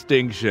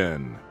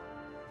 distinction.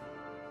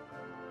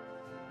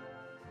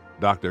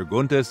 Dr.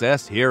 Guntis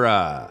S.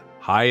 Hira,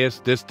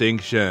 highest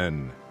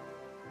distinction.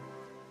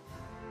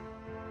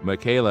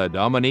 Michaela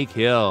Dominique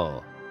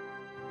Hill.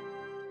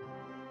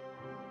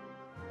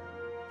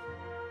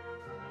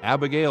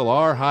 Abigail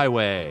R.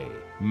 Highway,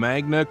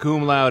 magna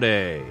cum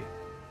laude.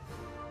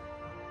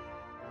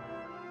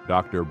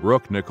 Dr.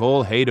 Brooke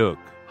Nicole Hayduk,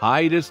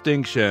 high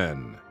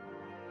distinction.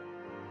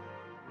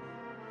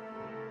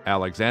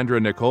 Alexandra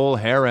Nicole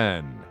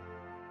Heron.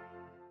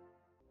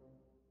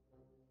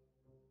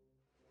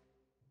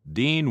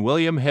 Dean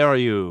William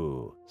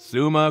Hariu,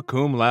 summa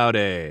cum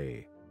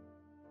laude.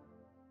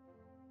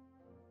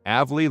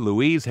 Avli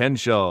Louise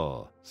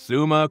Henschel,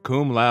 summa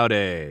cum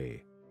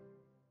laude.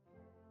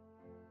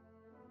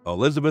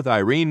 Elizabeth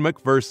Irene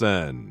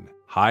McPherson,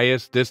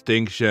 highest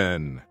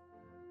distinction.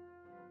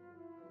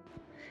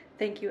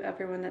 Thank you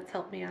everyone that's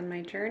helped me on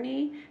my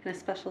journey, and a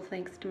special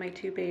thanks to my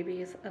two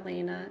babies,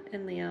 Elena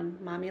and Liam.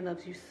 Mommy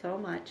loves you so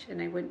much,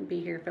 and I wouldn't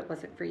be here if it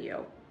wasn't for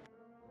you.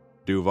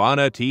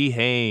 Duvana T.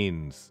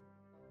 Haynes.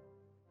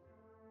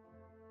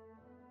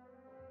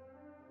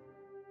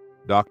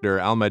 Dr.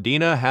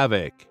 Almadina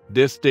Havoc,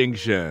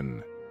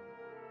 distinction.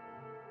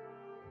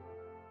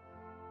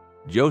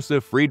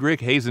 Joseph Friedrich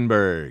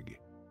Hazenberg.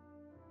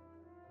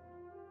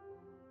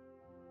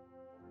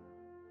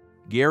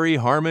 Gary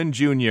Harmon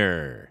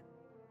Jr.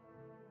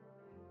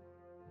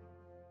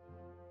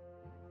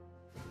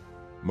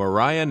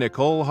 Mariah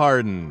Nicole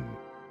Harden.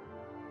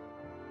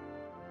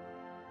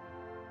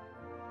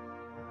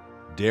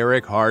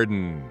 Derek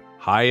Harden,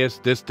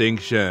 highest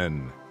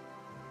distinction.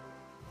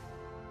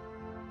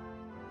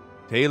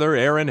 Taylor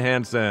Aaron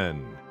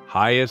Hansen,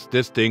 highest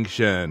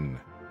distinction.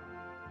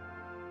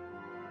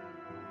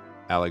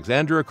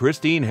 Alexandra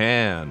Christine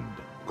Hand,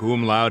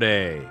 cum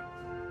laude.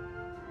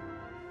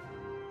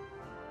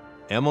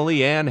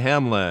 Emily Ann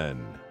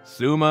Hamlin,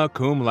 summa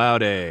cum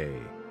laude.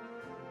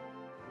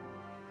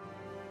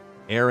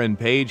 Aaron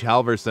Page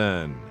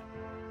Halverson.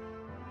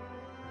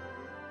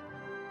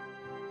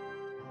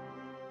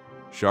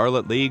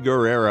 Charlotte Lee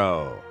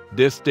Guerrero,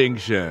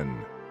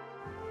 distinction.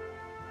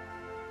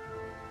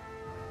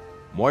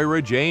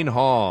 Moira Jane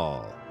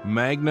Hall,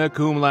 magna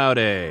cum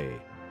laude.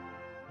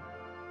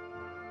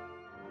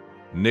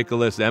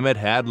 Nicholas Emmett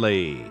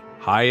Hadley,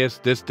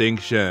 highest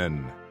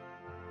distinction.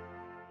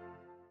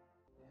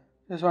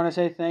 Just want to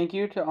say thank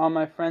you to all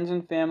my friends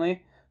and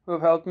family who have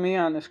helped me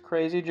on this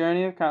crazy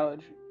journey of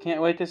college. Can't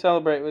wait to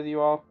celebrate with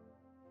you all.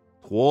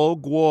 Tuo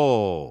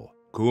Guo,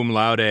 cum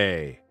laude.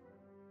 I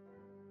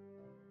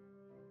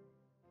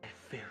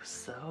feel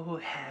so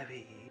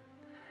happy.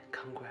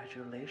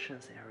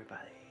 Congratulations,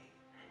 everybody.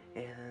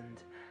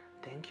 And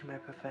thank you, my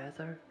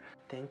professor.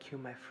 Thank you,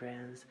 my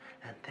friends.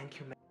 And thank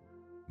you,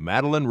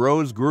 Madeline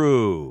Rose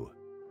Grew.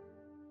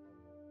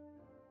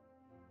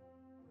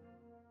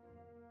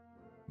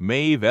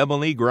 Maeve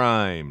Emily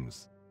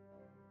Grimes.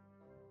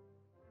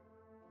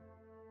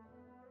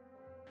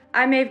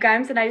 I'm Maeve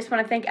Grimes, and I just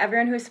want to thank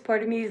everyone who has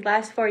supported me these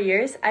last 4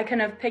 years. I couldn't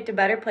have picked a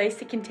better place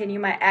to continue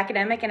my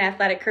academic and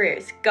athletic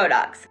careers. Go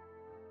Dogs!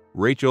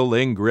 Rachel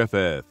Ling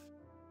Griffith.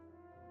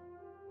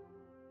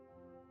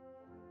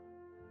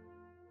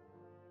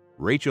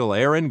 Rachel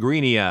Aaron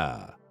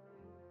Greenia.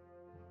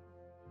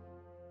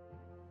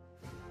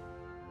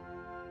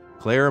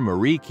 Claire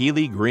Marie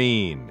Keeley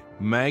Green,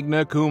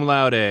 magna cum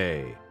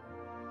laude.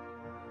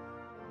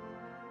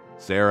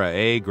 Sarah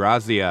A.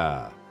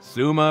 Grazia,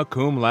 summa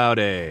cum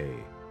laude.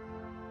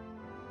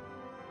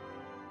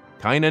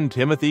 Kynan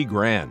Timothy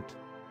Grant.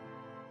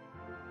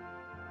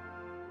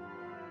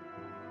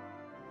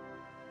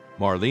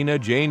 Marlena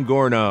Jane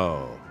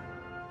Gorno.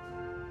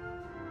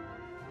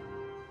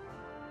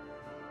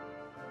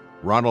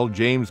 Ronald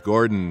James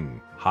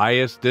Gordon,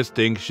 highest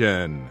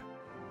distinction.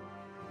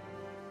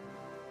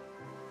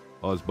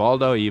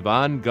 Osvaldo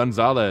Ivan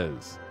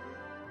Gonzalez.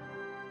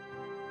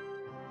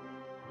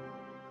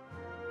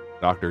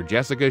 Dr.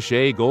 Jessica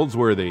Shea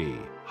Goldsworthy,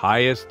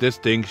 highest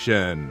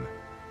distinction.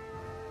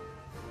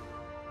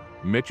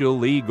 Mitchell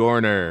Lee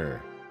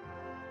Gorner.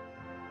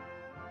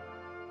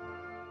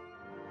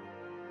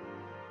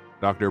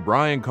 Dr.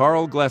 Brian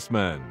Carl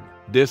Glessman,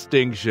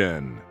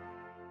 distinction.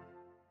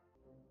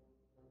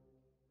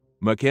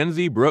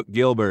 Mackenzie Brooke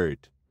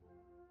Gilbert.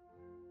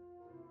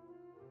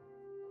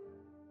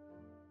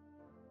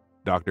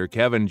 Dr.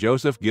 Kevin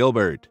Joseph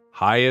Gilbert,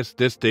 highest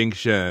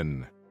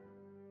distinction.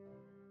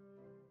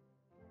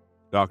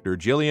 Dr.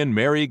 Jillian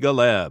Mary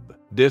Galeb,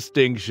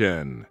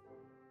 distinction.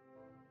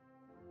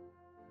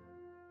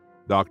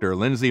 Dr.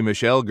 Lindsay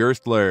Michelle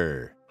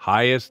Gerstler,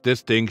 highest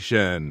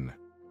distinction.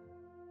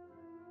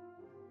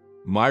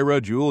 Myra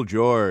Jewel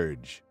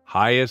George,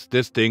 highest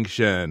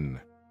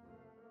distinction.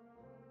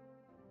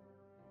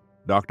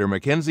 Dr.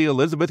 Mackenzie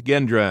Elizabeth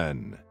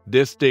Gendron,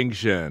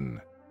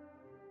 distinction.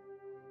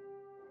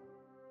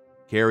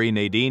 Carrie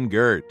Nadine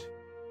Gert.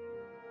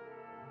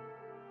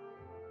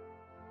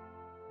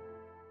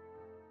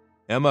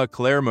 Emma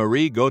Claire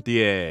Marie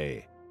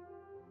Gauthier.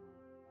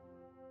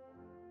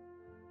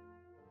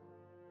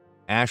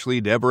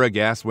 Ashley Deborah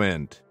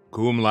Gaswint,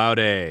 cum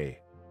laude.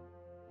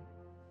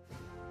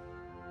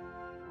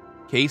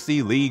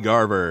 Casey Lee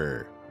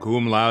Garver,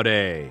 cum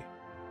laude.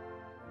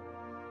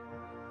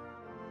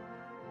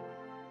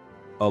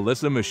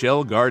 Alyssa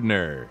Michelle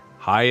Gardner,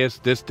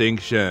 highest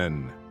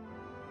distinction.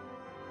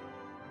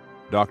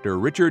 Dr.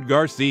 Richard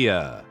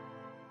Garcia.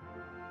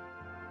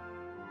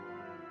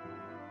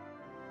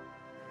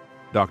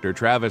 Dr.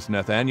 Travis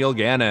Nathaniel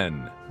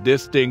Gannon,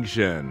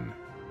 distinction.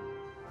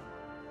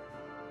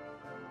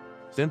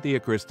 Cynthia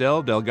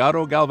Cristel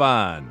Delgado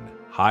Galvan,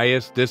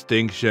 highest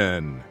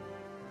distinction.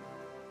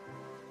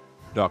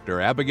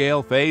 Dr.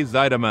 Abigail Faye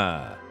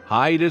Zaidama,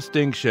 high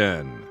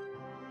distinction.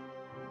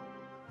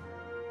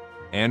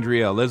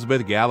 Andrea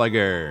Elizabeth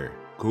Gallagher,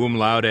 cum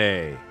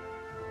laude.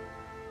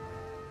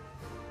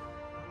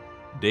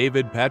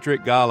 David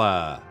Patrick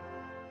Gala.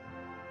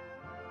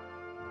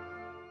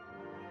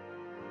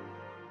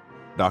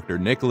 Dr.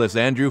 Nicholas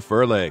Andrew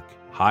Furlick,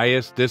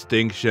 highest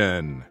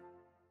distinction.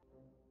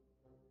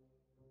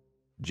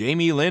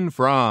 Jamie Lynn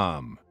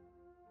Fromm.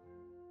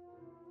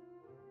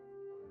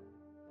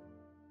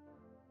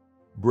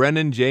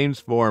 Brennan James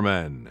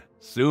Foreman,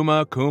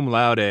 summa cum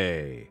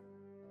laude.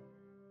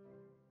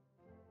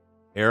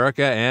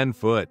 Erica Ann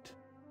Foote.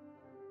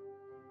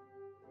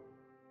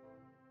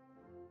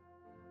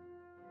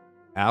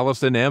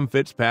 Allison M.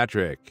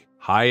 Fitzpatrick,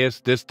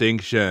 highest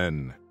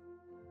distinction.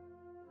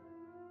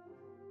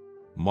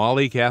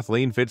 Molly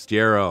Kathleen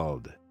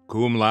Fitzgerald,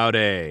 cum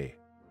laude.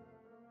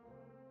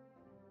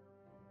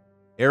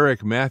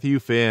 Eric Matthew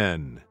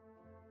Finn.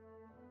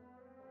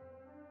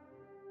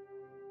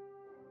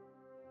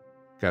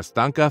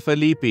 Castanca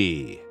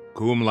Felipe,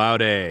 cum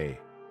laude.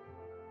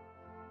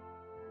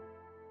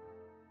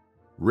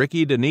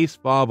 Ricky Denise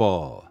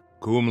Bobble,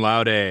 cum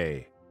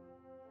laude.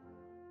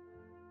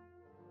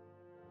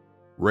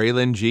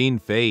 Raylan Jean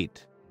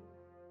Fate.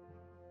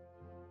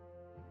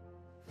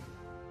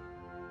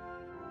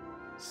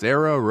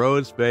 Sarah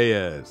Rose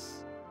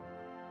Bayes.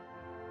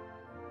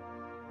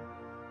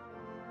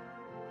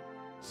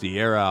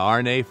 Sierra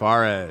Arne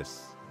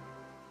Faris.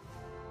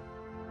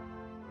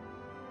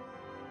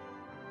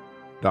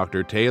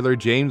 Dr. Taylor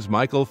James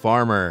Michael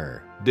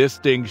Farmer,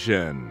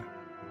 distinction.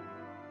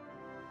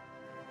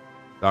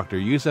 Dr.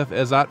 Yusuf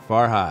Ezat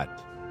Farhat.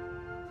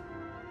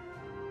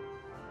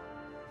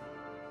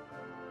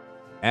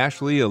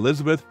 Ashley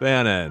Elizabeth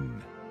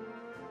Bannon.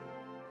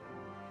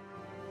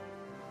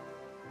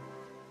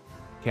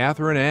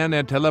 Catherine Ann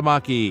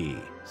Antelemaki,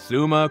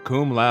 summa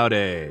cum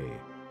laude.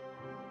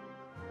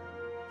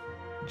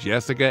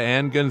 Jessica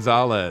Ann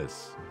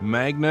Gonzalez,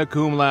 magna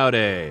cum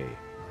laude.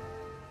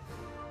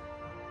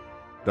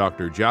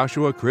 Dr.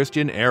 Joshua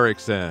Christian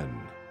Erickson.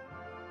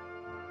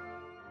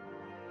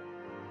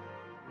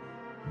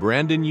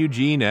 Brandon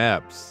Eugene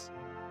Epps.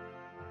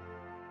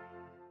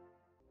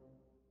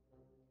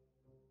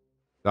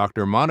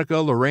 Dr. Monica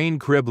Lorraine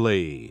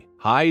Cribley,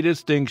 high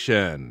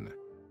distinction.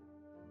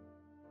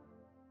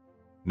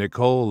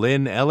 Nicole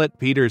Lynn Ellett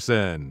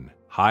Peterson,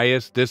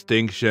 highest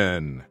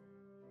distinction.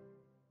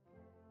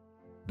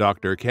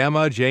 Dr.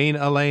 Kemma Jane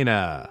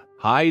Elena,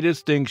 high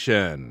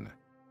distinction.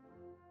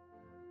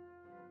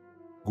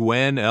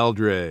 Gwen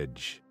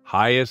Eldridge,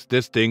 highest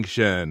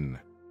distinction.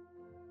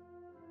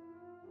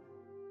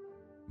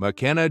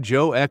 McKenna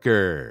Joe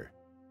Ecker.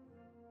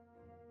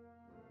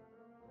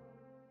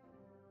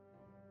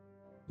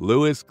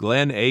 Louis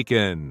Glenn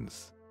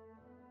Akins.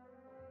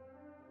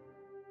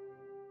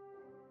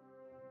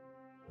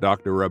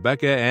 Dr.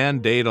 Rebecca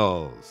Ann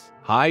Dadles,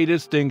 high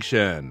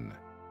distinction.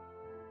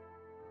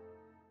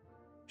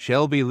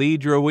 Shelby Lee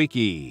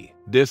Drawicki,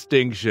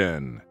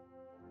 distinction.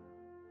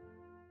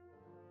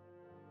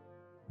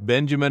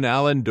 Benjamin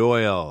Allen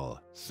Doyle,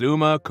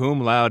 summa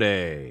cum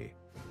laude.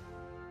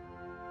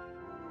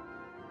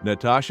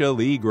 Natasha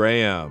Lee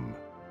Graham.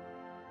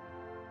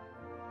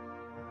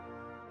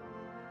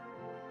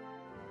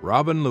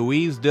 Robin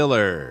Louise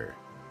Diller.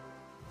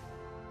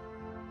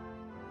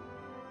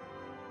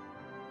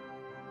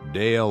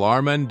 Dale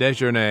Armand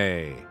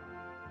Desjardins.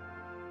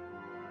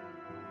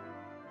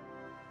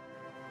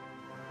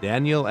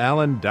 Daniel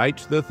Allen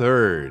Deitch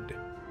III.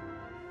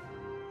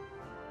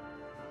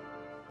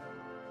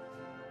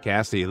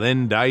 Cassie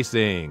Lynn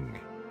Dicing.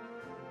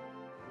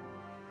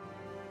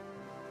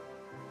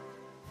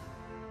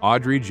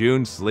 Audrey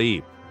June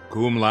Sleep,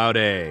 cum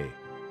laude.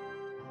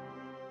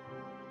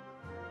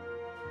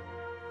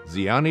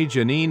 Ziani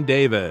Janine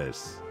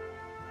Davis.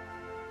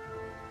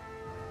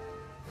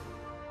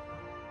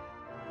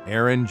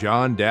 Aaron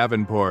John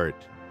Davenport.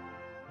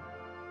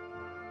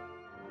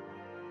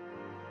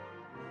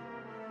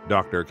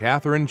 Dr.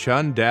 Catherine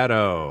Chun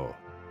Datto.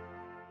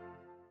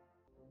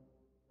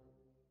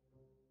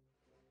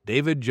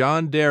 David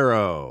John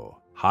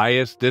Darrow,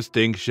 highest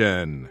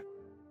distinction.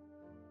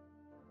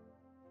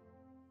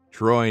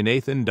 Troy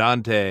Nathan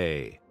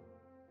Dante.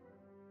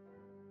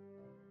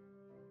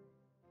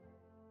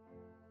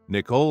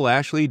 Nicole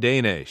Ashley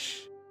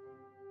Danish.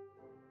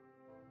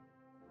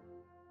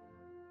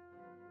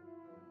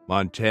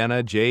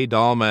 Montana J.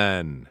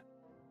 Dahlman.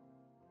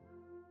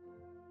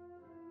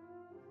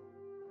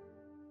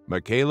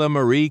 Michaela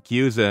Marie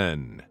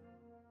Cusin.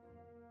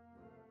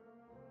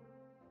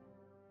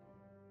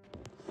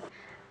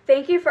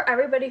 Thank you for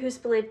everybody who's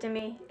believed in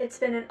me. It's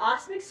been an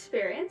awesome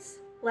experience.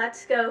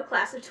 Let's go,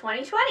 class of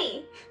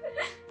 2020.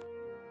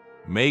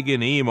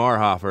 Megan E.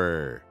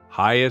 Marhofer,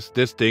 highest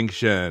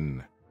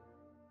distinction.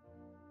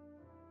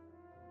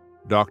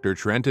 Dr.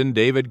 Trenton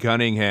David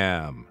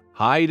Cunningham,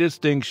 high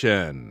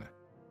distinction.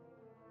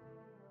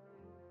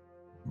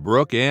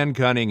 Brooke Ann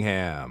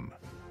Cunningham.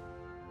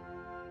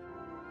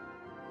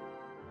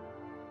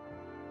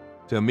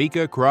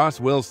 Tamika Cross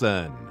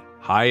Wilson,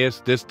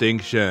 highest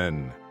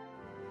distinction.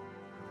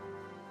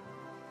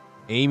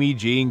 Amy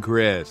Jean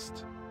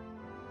Christ.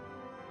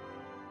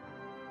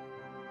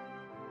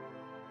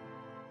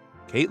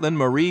 Caitlin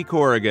Marie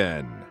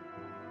Corrigan.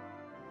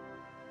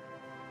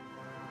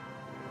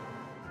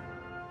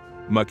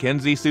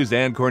 Mackenzie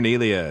Suzanne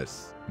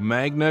Cornelius,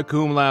 magna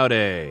cum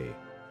laude.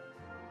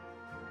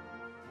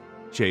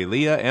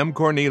 Chalia M.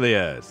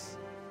 Cornelius.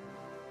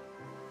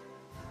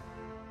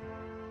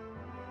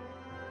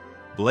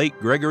 Blake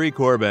Gregory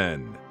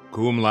Corbin,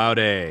 cum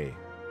laude.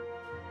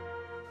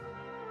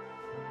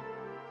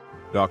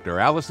 Dr.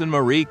 Allison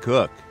Marie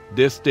Cook,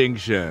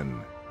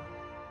 distinction.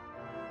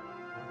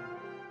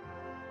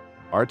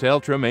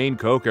 Artel Tremaine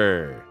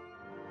Coker.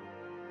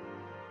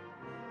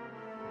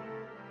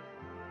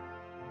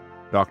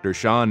 Dr.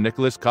 Sean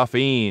Nicholas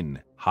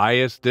Coffeen,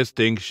 highest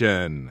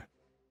distinction.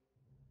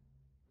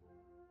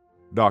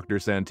 Dr.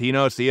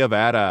 Santino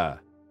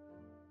Ciavata.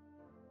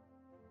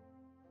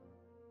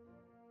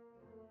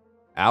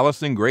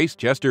 Allison Grace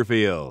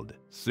Chesterfield,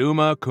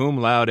 summa cum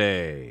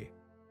laude.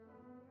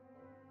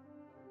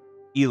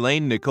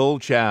 Elaine Nicole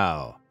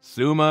Chow,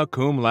 summa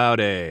cum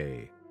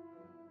laude.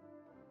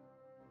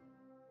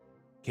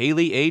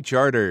 Kaylee A.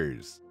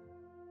 Charters.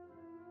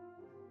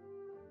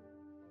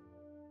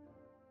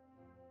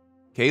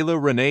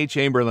 Kayla Renee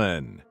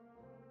Chamberlain.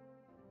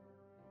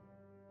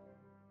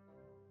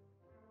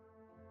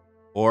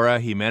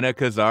 Aura Jimena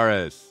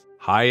Cazares,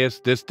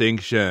 highest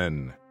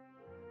distinction.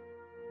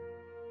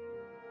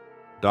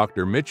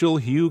 Dr. Mitchell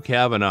Hugh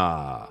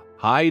Kavanaugh,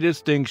 high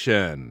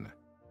distinction.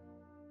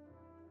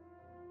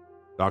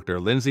 Dr.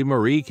 Lindsay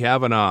Marie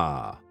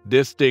Kavanaugh,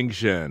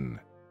 distinction.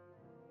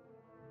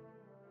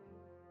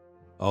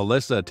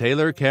 Alyssa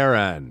Taylor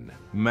Karen,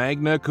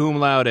 magna cum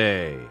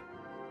laude.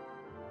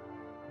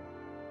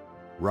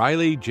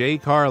 Riley J.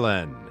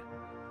 Carlin.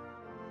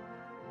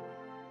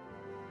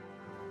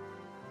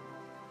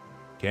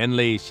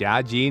 Kenley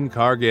Shajin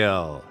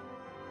Cargill.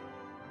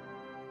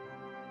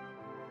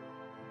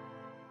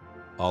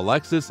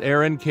 Alexis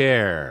Aaron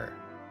Kerr.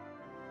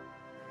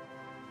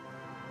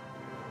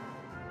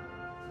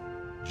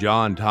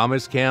 John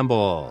Thomas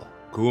Campbell,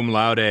 cum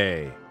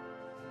laude.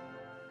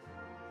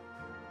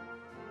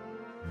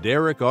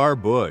 Derek R.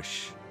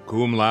 Bush,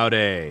 cum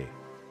laude.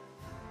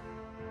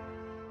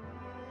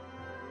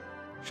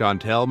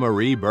 Chantel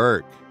Marie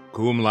Burke,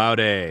 cum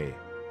laude.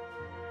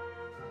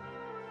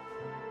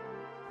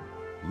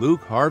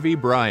 Luke Harvey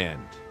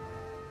Bryant.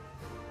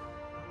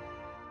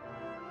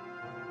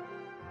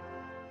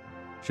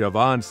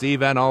 Siobhan C.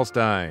 Van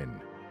Alstyne.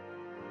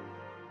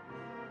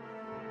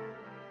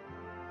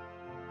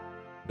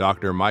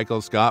 Dr.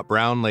 Michael Scott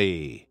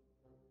Brownlee.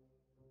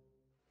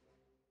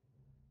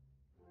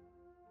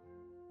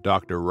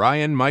 Dr.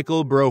 Ryan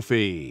Michael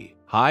Brophy,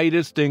 high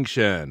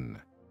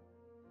distinction.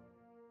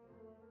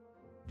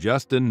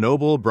 Justin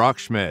Noble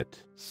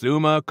Brockschmidt,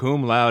 summa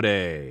cum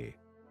laude.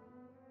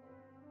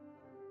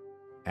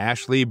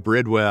 Ashley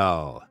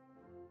Bridwell.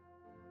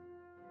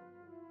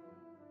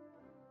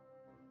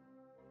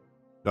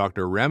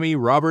 Dr. Remy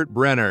Robert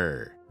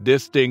Brenner,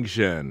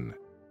 distinction.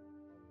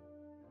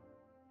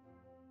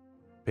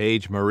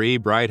 Paige Marie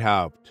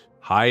Breithaupt,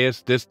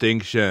 highest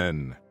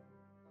distinction.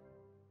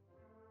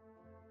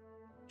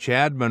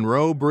 Chad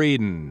Monroe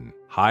Breeden,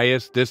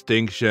 highest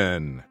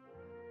distinction.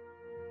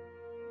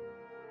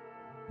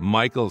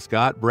 Michael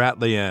Scott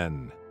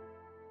Bratlian.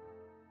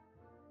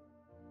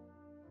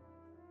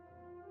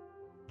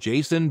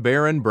 Jason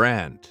Barron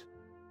Brandt.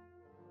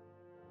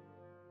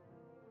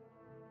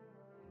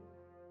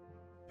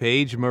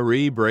 Paige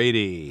Marie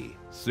Brady,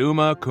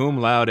 summa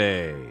cum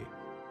laude.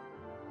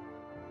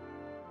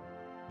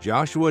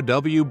 Joshua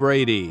W.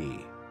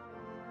 Brady.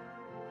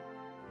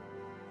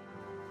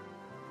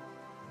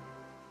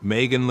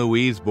 Megan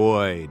Louise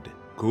Boyd,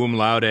 cum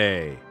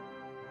laude.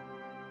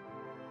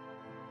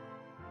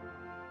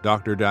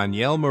 Dr.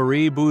 Danielle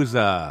Marie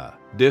Bouza,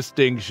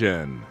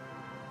 distinction.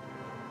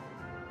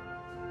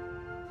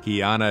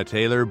 Kiana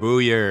Taylor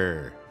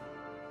Booyer.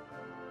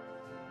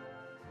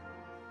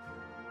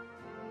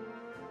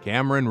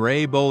 Cameron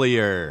Ray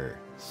Bollier,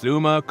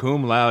 summa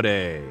cum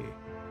laude.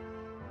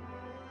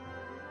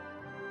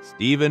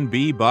 Stephen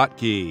B.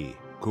 Botke,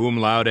 cum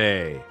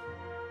laude.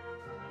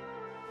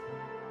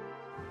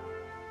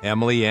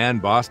 Emily Ann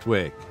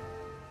Bostwick.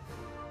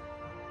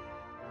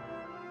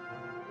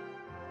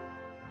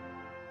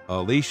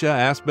 Alicia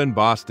Aspen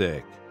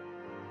Bostick.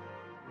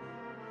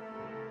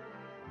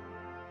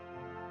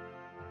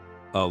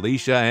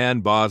 Alicia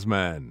Ann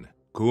Bosman,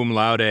 cum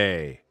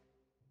laude.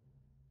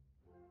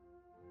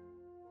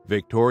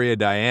 Victoria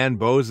Diane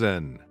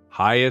Bozen,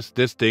 highest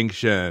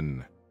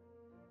distinction.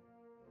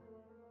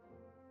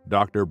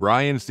 Dr.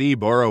 Brian C.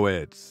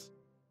 Borowitz.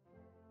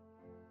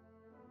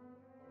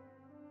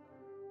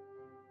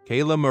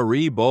 Kayla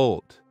Marie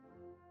Bolt.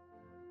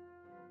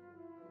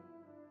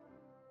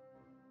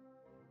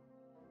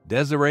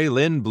 Desiree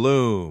Lynn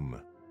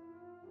Bloom.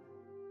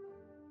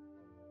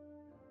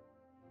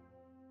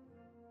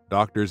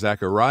 Dr.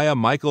 Zachariah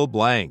Michael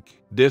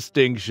Blank,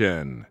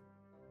 distinction.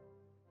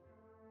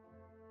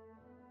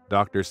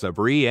 Dr.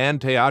 Sabri Ann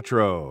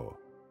Teatro.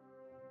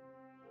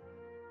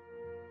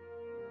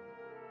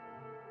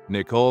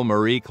 Nicole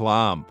Marie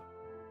Klomp.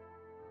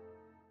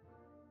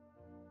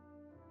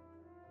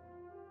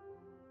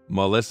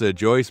 Melissa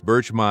Joyce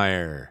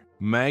Birchmeyer,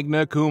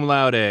 magna cum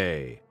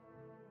laude.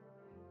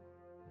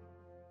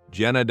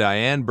 Jenna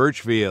Diane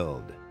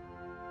Birchfield.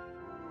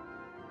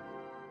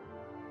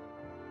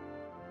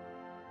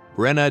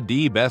 Brenna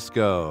D.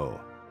 Besco.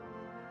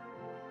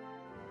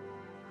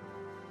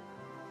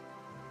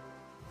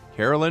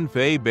 Carolyn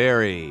Faye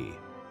Berry.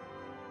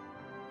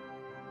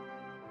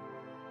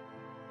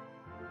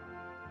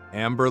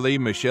 Amberly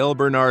Michelle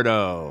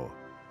Bernardo,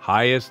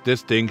 highest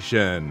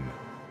distinction.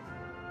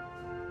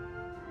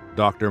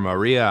 Dr.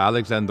 Maria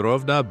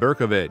Alexandrovna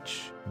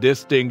Berkovich,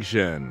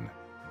 distinction.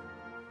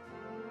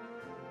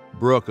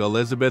 Brooke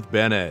Elizabeth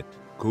Bennett,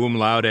 cum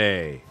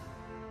laude.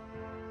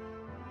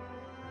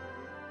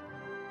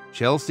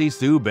 Chelsea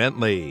Sue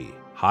Bentley,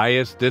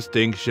 highest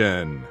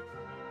distinction.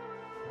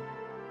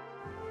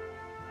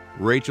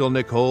 Rachel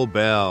Nicole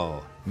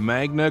Bell,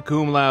 magna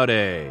cum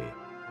laude.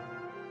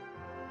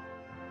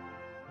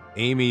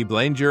 Amy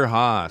Blanger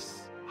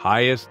Haas,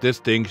 highest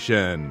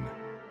distinction.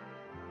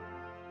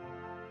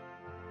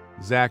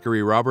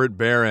 Zachary Robert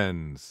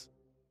Behrens.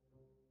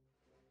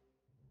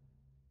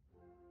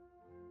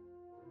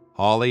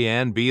 Holly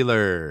Ann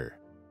Beeler.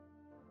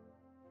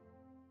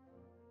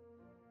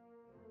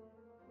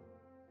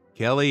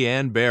 Kelly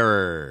Ann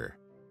Bearer.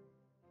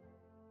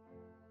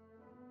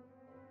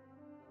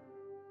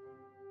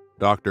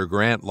 Dr.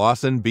 Grant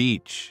Lawson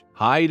Beach,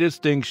 high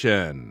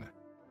distinction.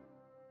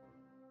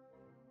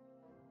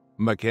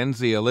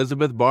 Mackenzie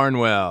Elizabeth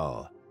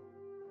Barnwell.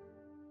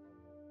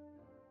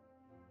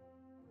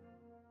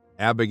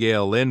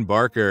 Abigail Lynn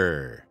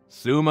Barker,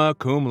 summa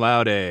cum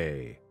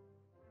laude.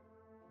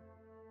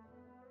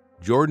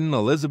 Jordan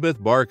Elizabeth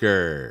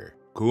Barker,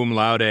 cum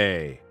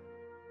laude.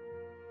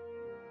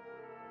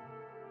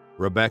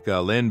 Rebecca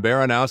Lynn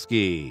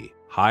Baranowski,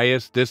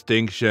 highest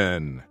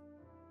distinction.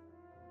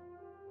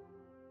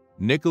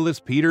 Nicholas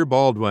Peter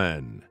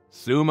Baldwin,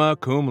 summa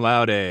cum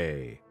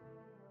laude.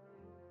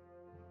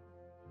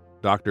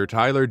 Dr.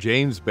 Tyler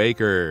James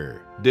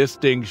Baker,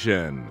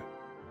 distinction.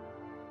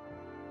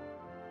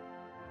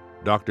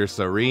 Dr.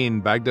 Sareen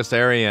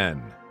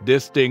Bagdasarian,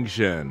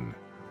 distinction.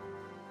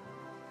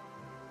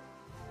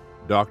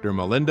 Dr.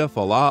 Melinda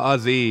Falah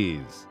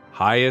Aziz,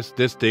 highest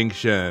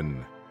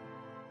distinction.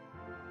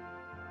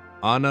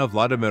 Anna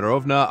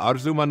Vladimirovna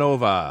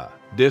Arzumanova,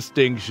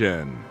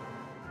 distinction.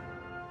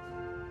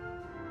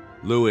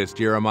 Louis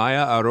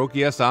Jeremiah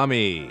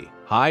Arokiasamy,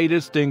 high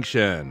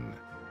distinction.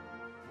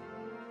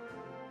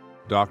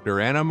 Dr.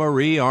 Anna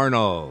Marie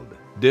Arnold,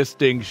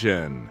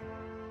 distinction.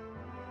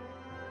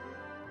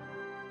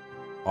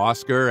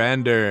 Oscar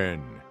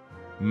Andern,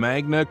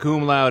 magna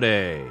cum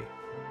laude.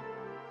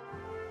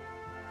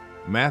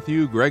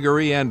 Matthew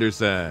Gregory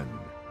Anderson,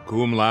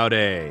 cum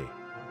laude.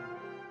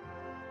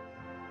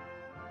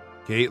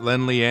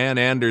 Caitlin Leanne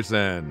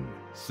Anderson,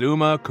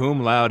 summa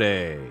cum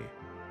laude.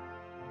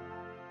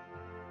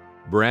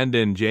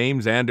 Brandon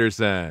James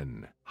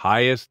Anderson,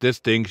 highest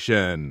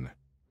distinction.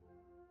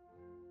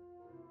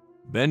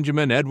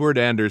 Benjamin Edward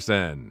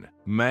Anderson,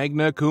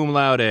 magna cum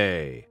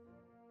laude.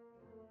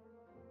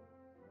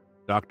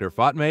 Dr.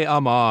 Fatme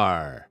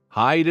Amar,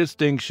 high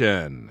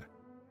distinction.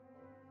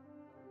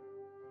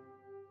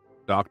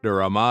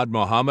 Dr. Ahmad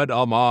Mohammed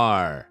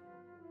Almar.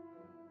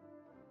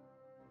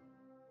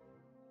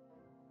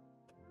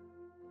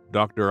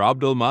 Dr.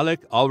 Abdul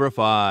Malik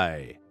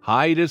Al-Rafai,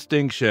 high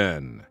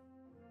distinction.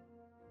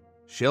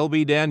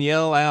 Shelby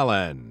Danielle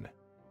Allen.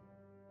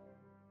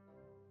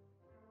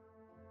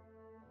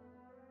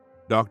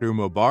 Dr.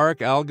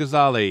 Mubarak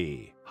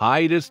Al-Ghazali,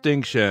 high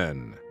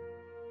distinction.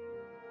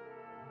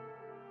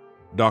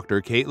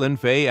 Dr. Caitlin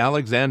Faye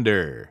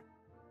Alexander.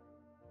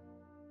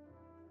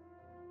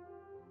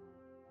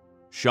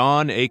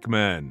 Sean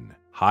Aikman,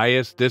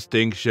 highest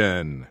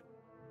distinction.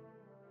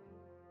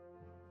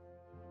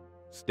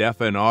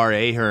 Stephen R.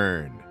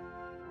 Ahern.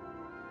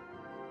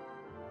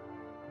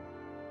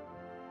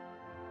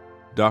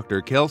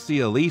 Dr. Kelsey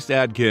Elise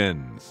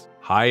Adkins,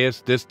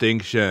 highest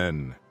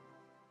distinction.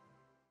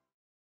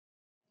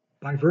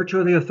 By virtue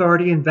of the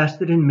authority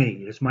invested in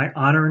me, it is my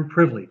honor and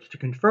privilege to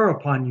confer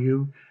upon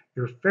you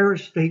your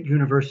Ferris State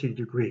University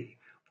degree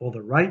for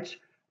the rights,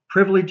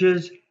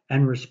 privileges,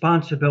 and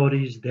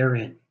responsibilities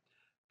therein.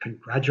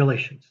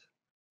 Congratulations.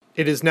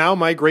 It is now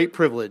my great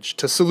privilege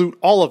to salute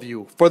all of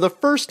you for the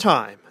first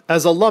time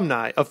as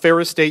alumni of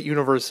Ferris State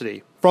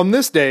University. From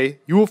this day,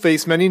 you will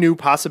face many new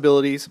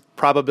possibilities,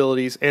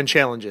 probabilities, and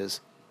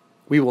challenges.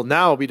 We will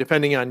now be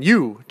depending on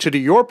you to do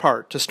your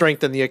part to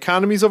strengthen the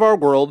economies of our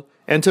world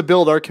and to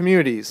build our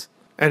communities.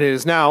 And it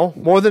is now,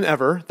 more than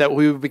ever, that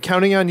we will be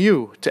counting on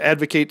you to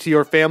advocate to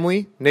your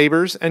family,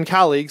 neighbors, and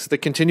colleagues the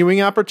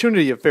continuing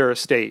opportunity of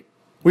Ferris State.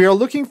 We are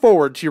looking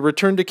forward to your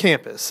return to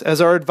campus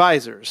as our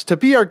advisors, to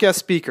be our guest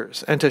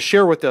speakers, and to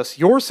share with us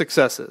your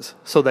successes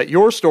so that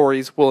your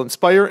stories will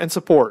inspire and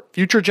support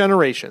future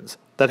generations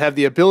that have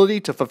the ability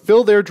to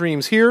fulfill their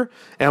dreams here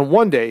and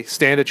one day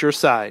stand at your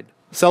side.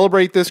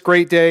 Celebrate this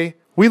great day.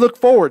 We look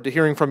forward to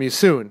hearing from you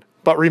soon.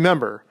 But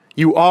remember,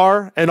 you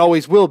are and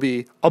always will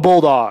be a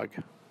Bulldog.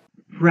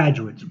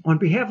 Graduates, on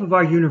behalf of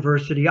our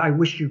university, I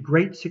wish you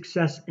great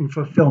success and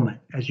fulfillment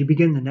as you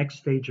begin the next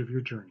stage of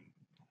your journey.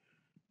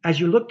 As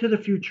you look to the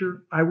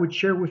future, I would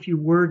share with you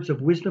words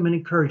of wisdom and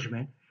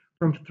encouragement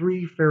from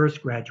 3 Ferris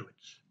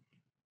graduates.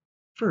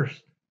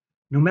 First,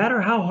 no matter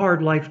how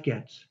hard life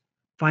gets,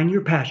 find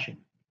your passion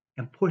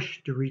and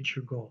push to reach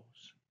your goals.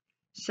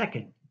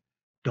 Second,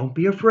 don't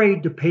be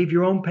afraid to pave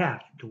your own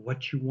path to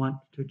what you want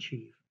to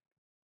achieve.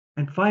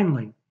 And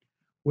finally,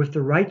 with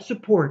the right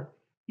support,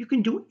 you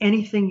can do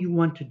anything you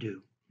want to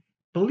do.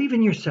 Believe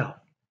in yourself,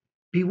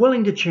 be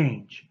willing to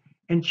change,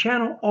 and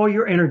channel all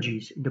your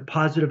energies into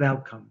positive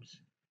outcomes.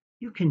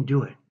 You can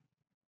do it.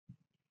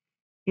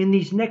 In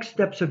these next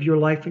steps of your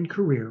life and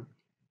career,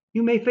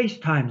 you may face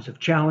times of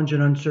challenge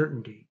and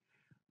uncertainty.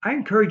 I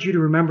encourage you to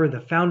remember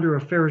the founder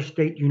of Ferris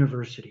State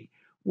University,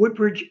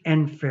 Woodbridge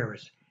N.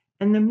 Ferris,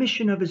 and the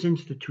mission of his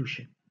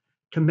institution,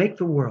 to make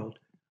the world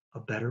a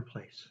better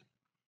place.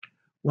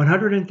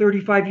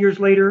 135 years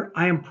later,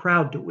 I am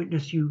proud to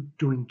witness you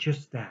doing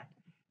just that,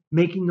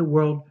 making the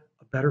world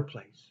a better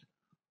place.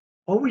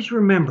 Always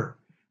remember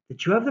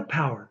that you have the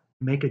power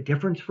to make a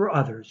difference for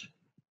others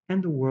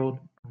and the world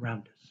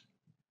around us.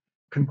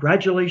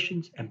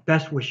 Congratulations and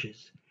best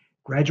wishes,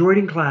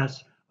 graduating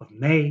class of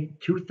May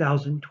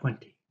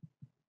 2020.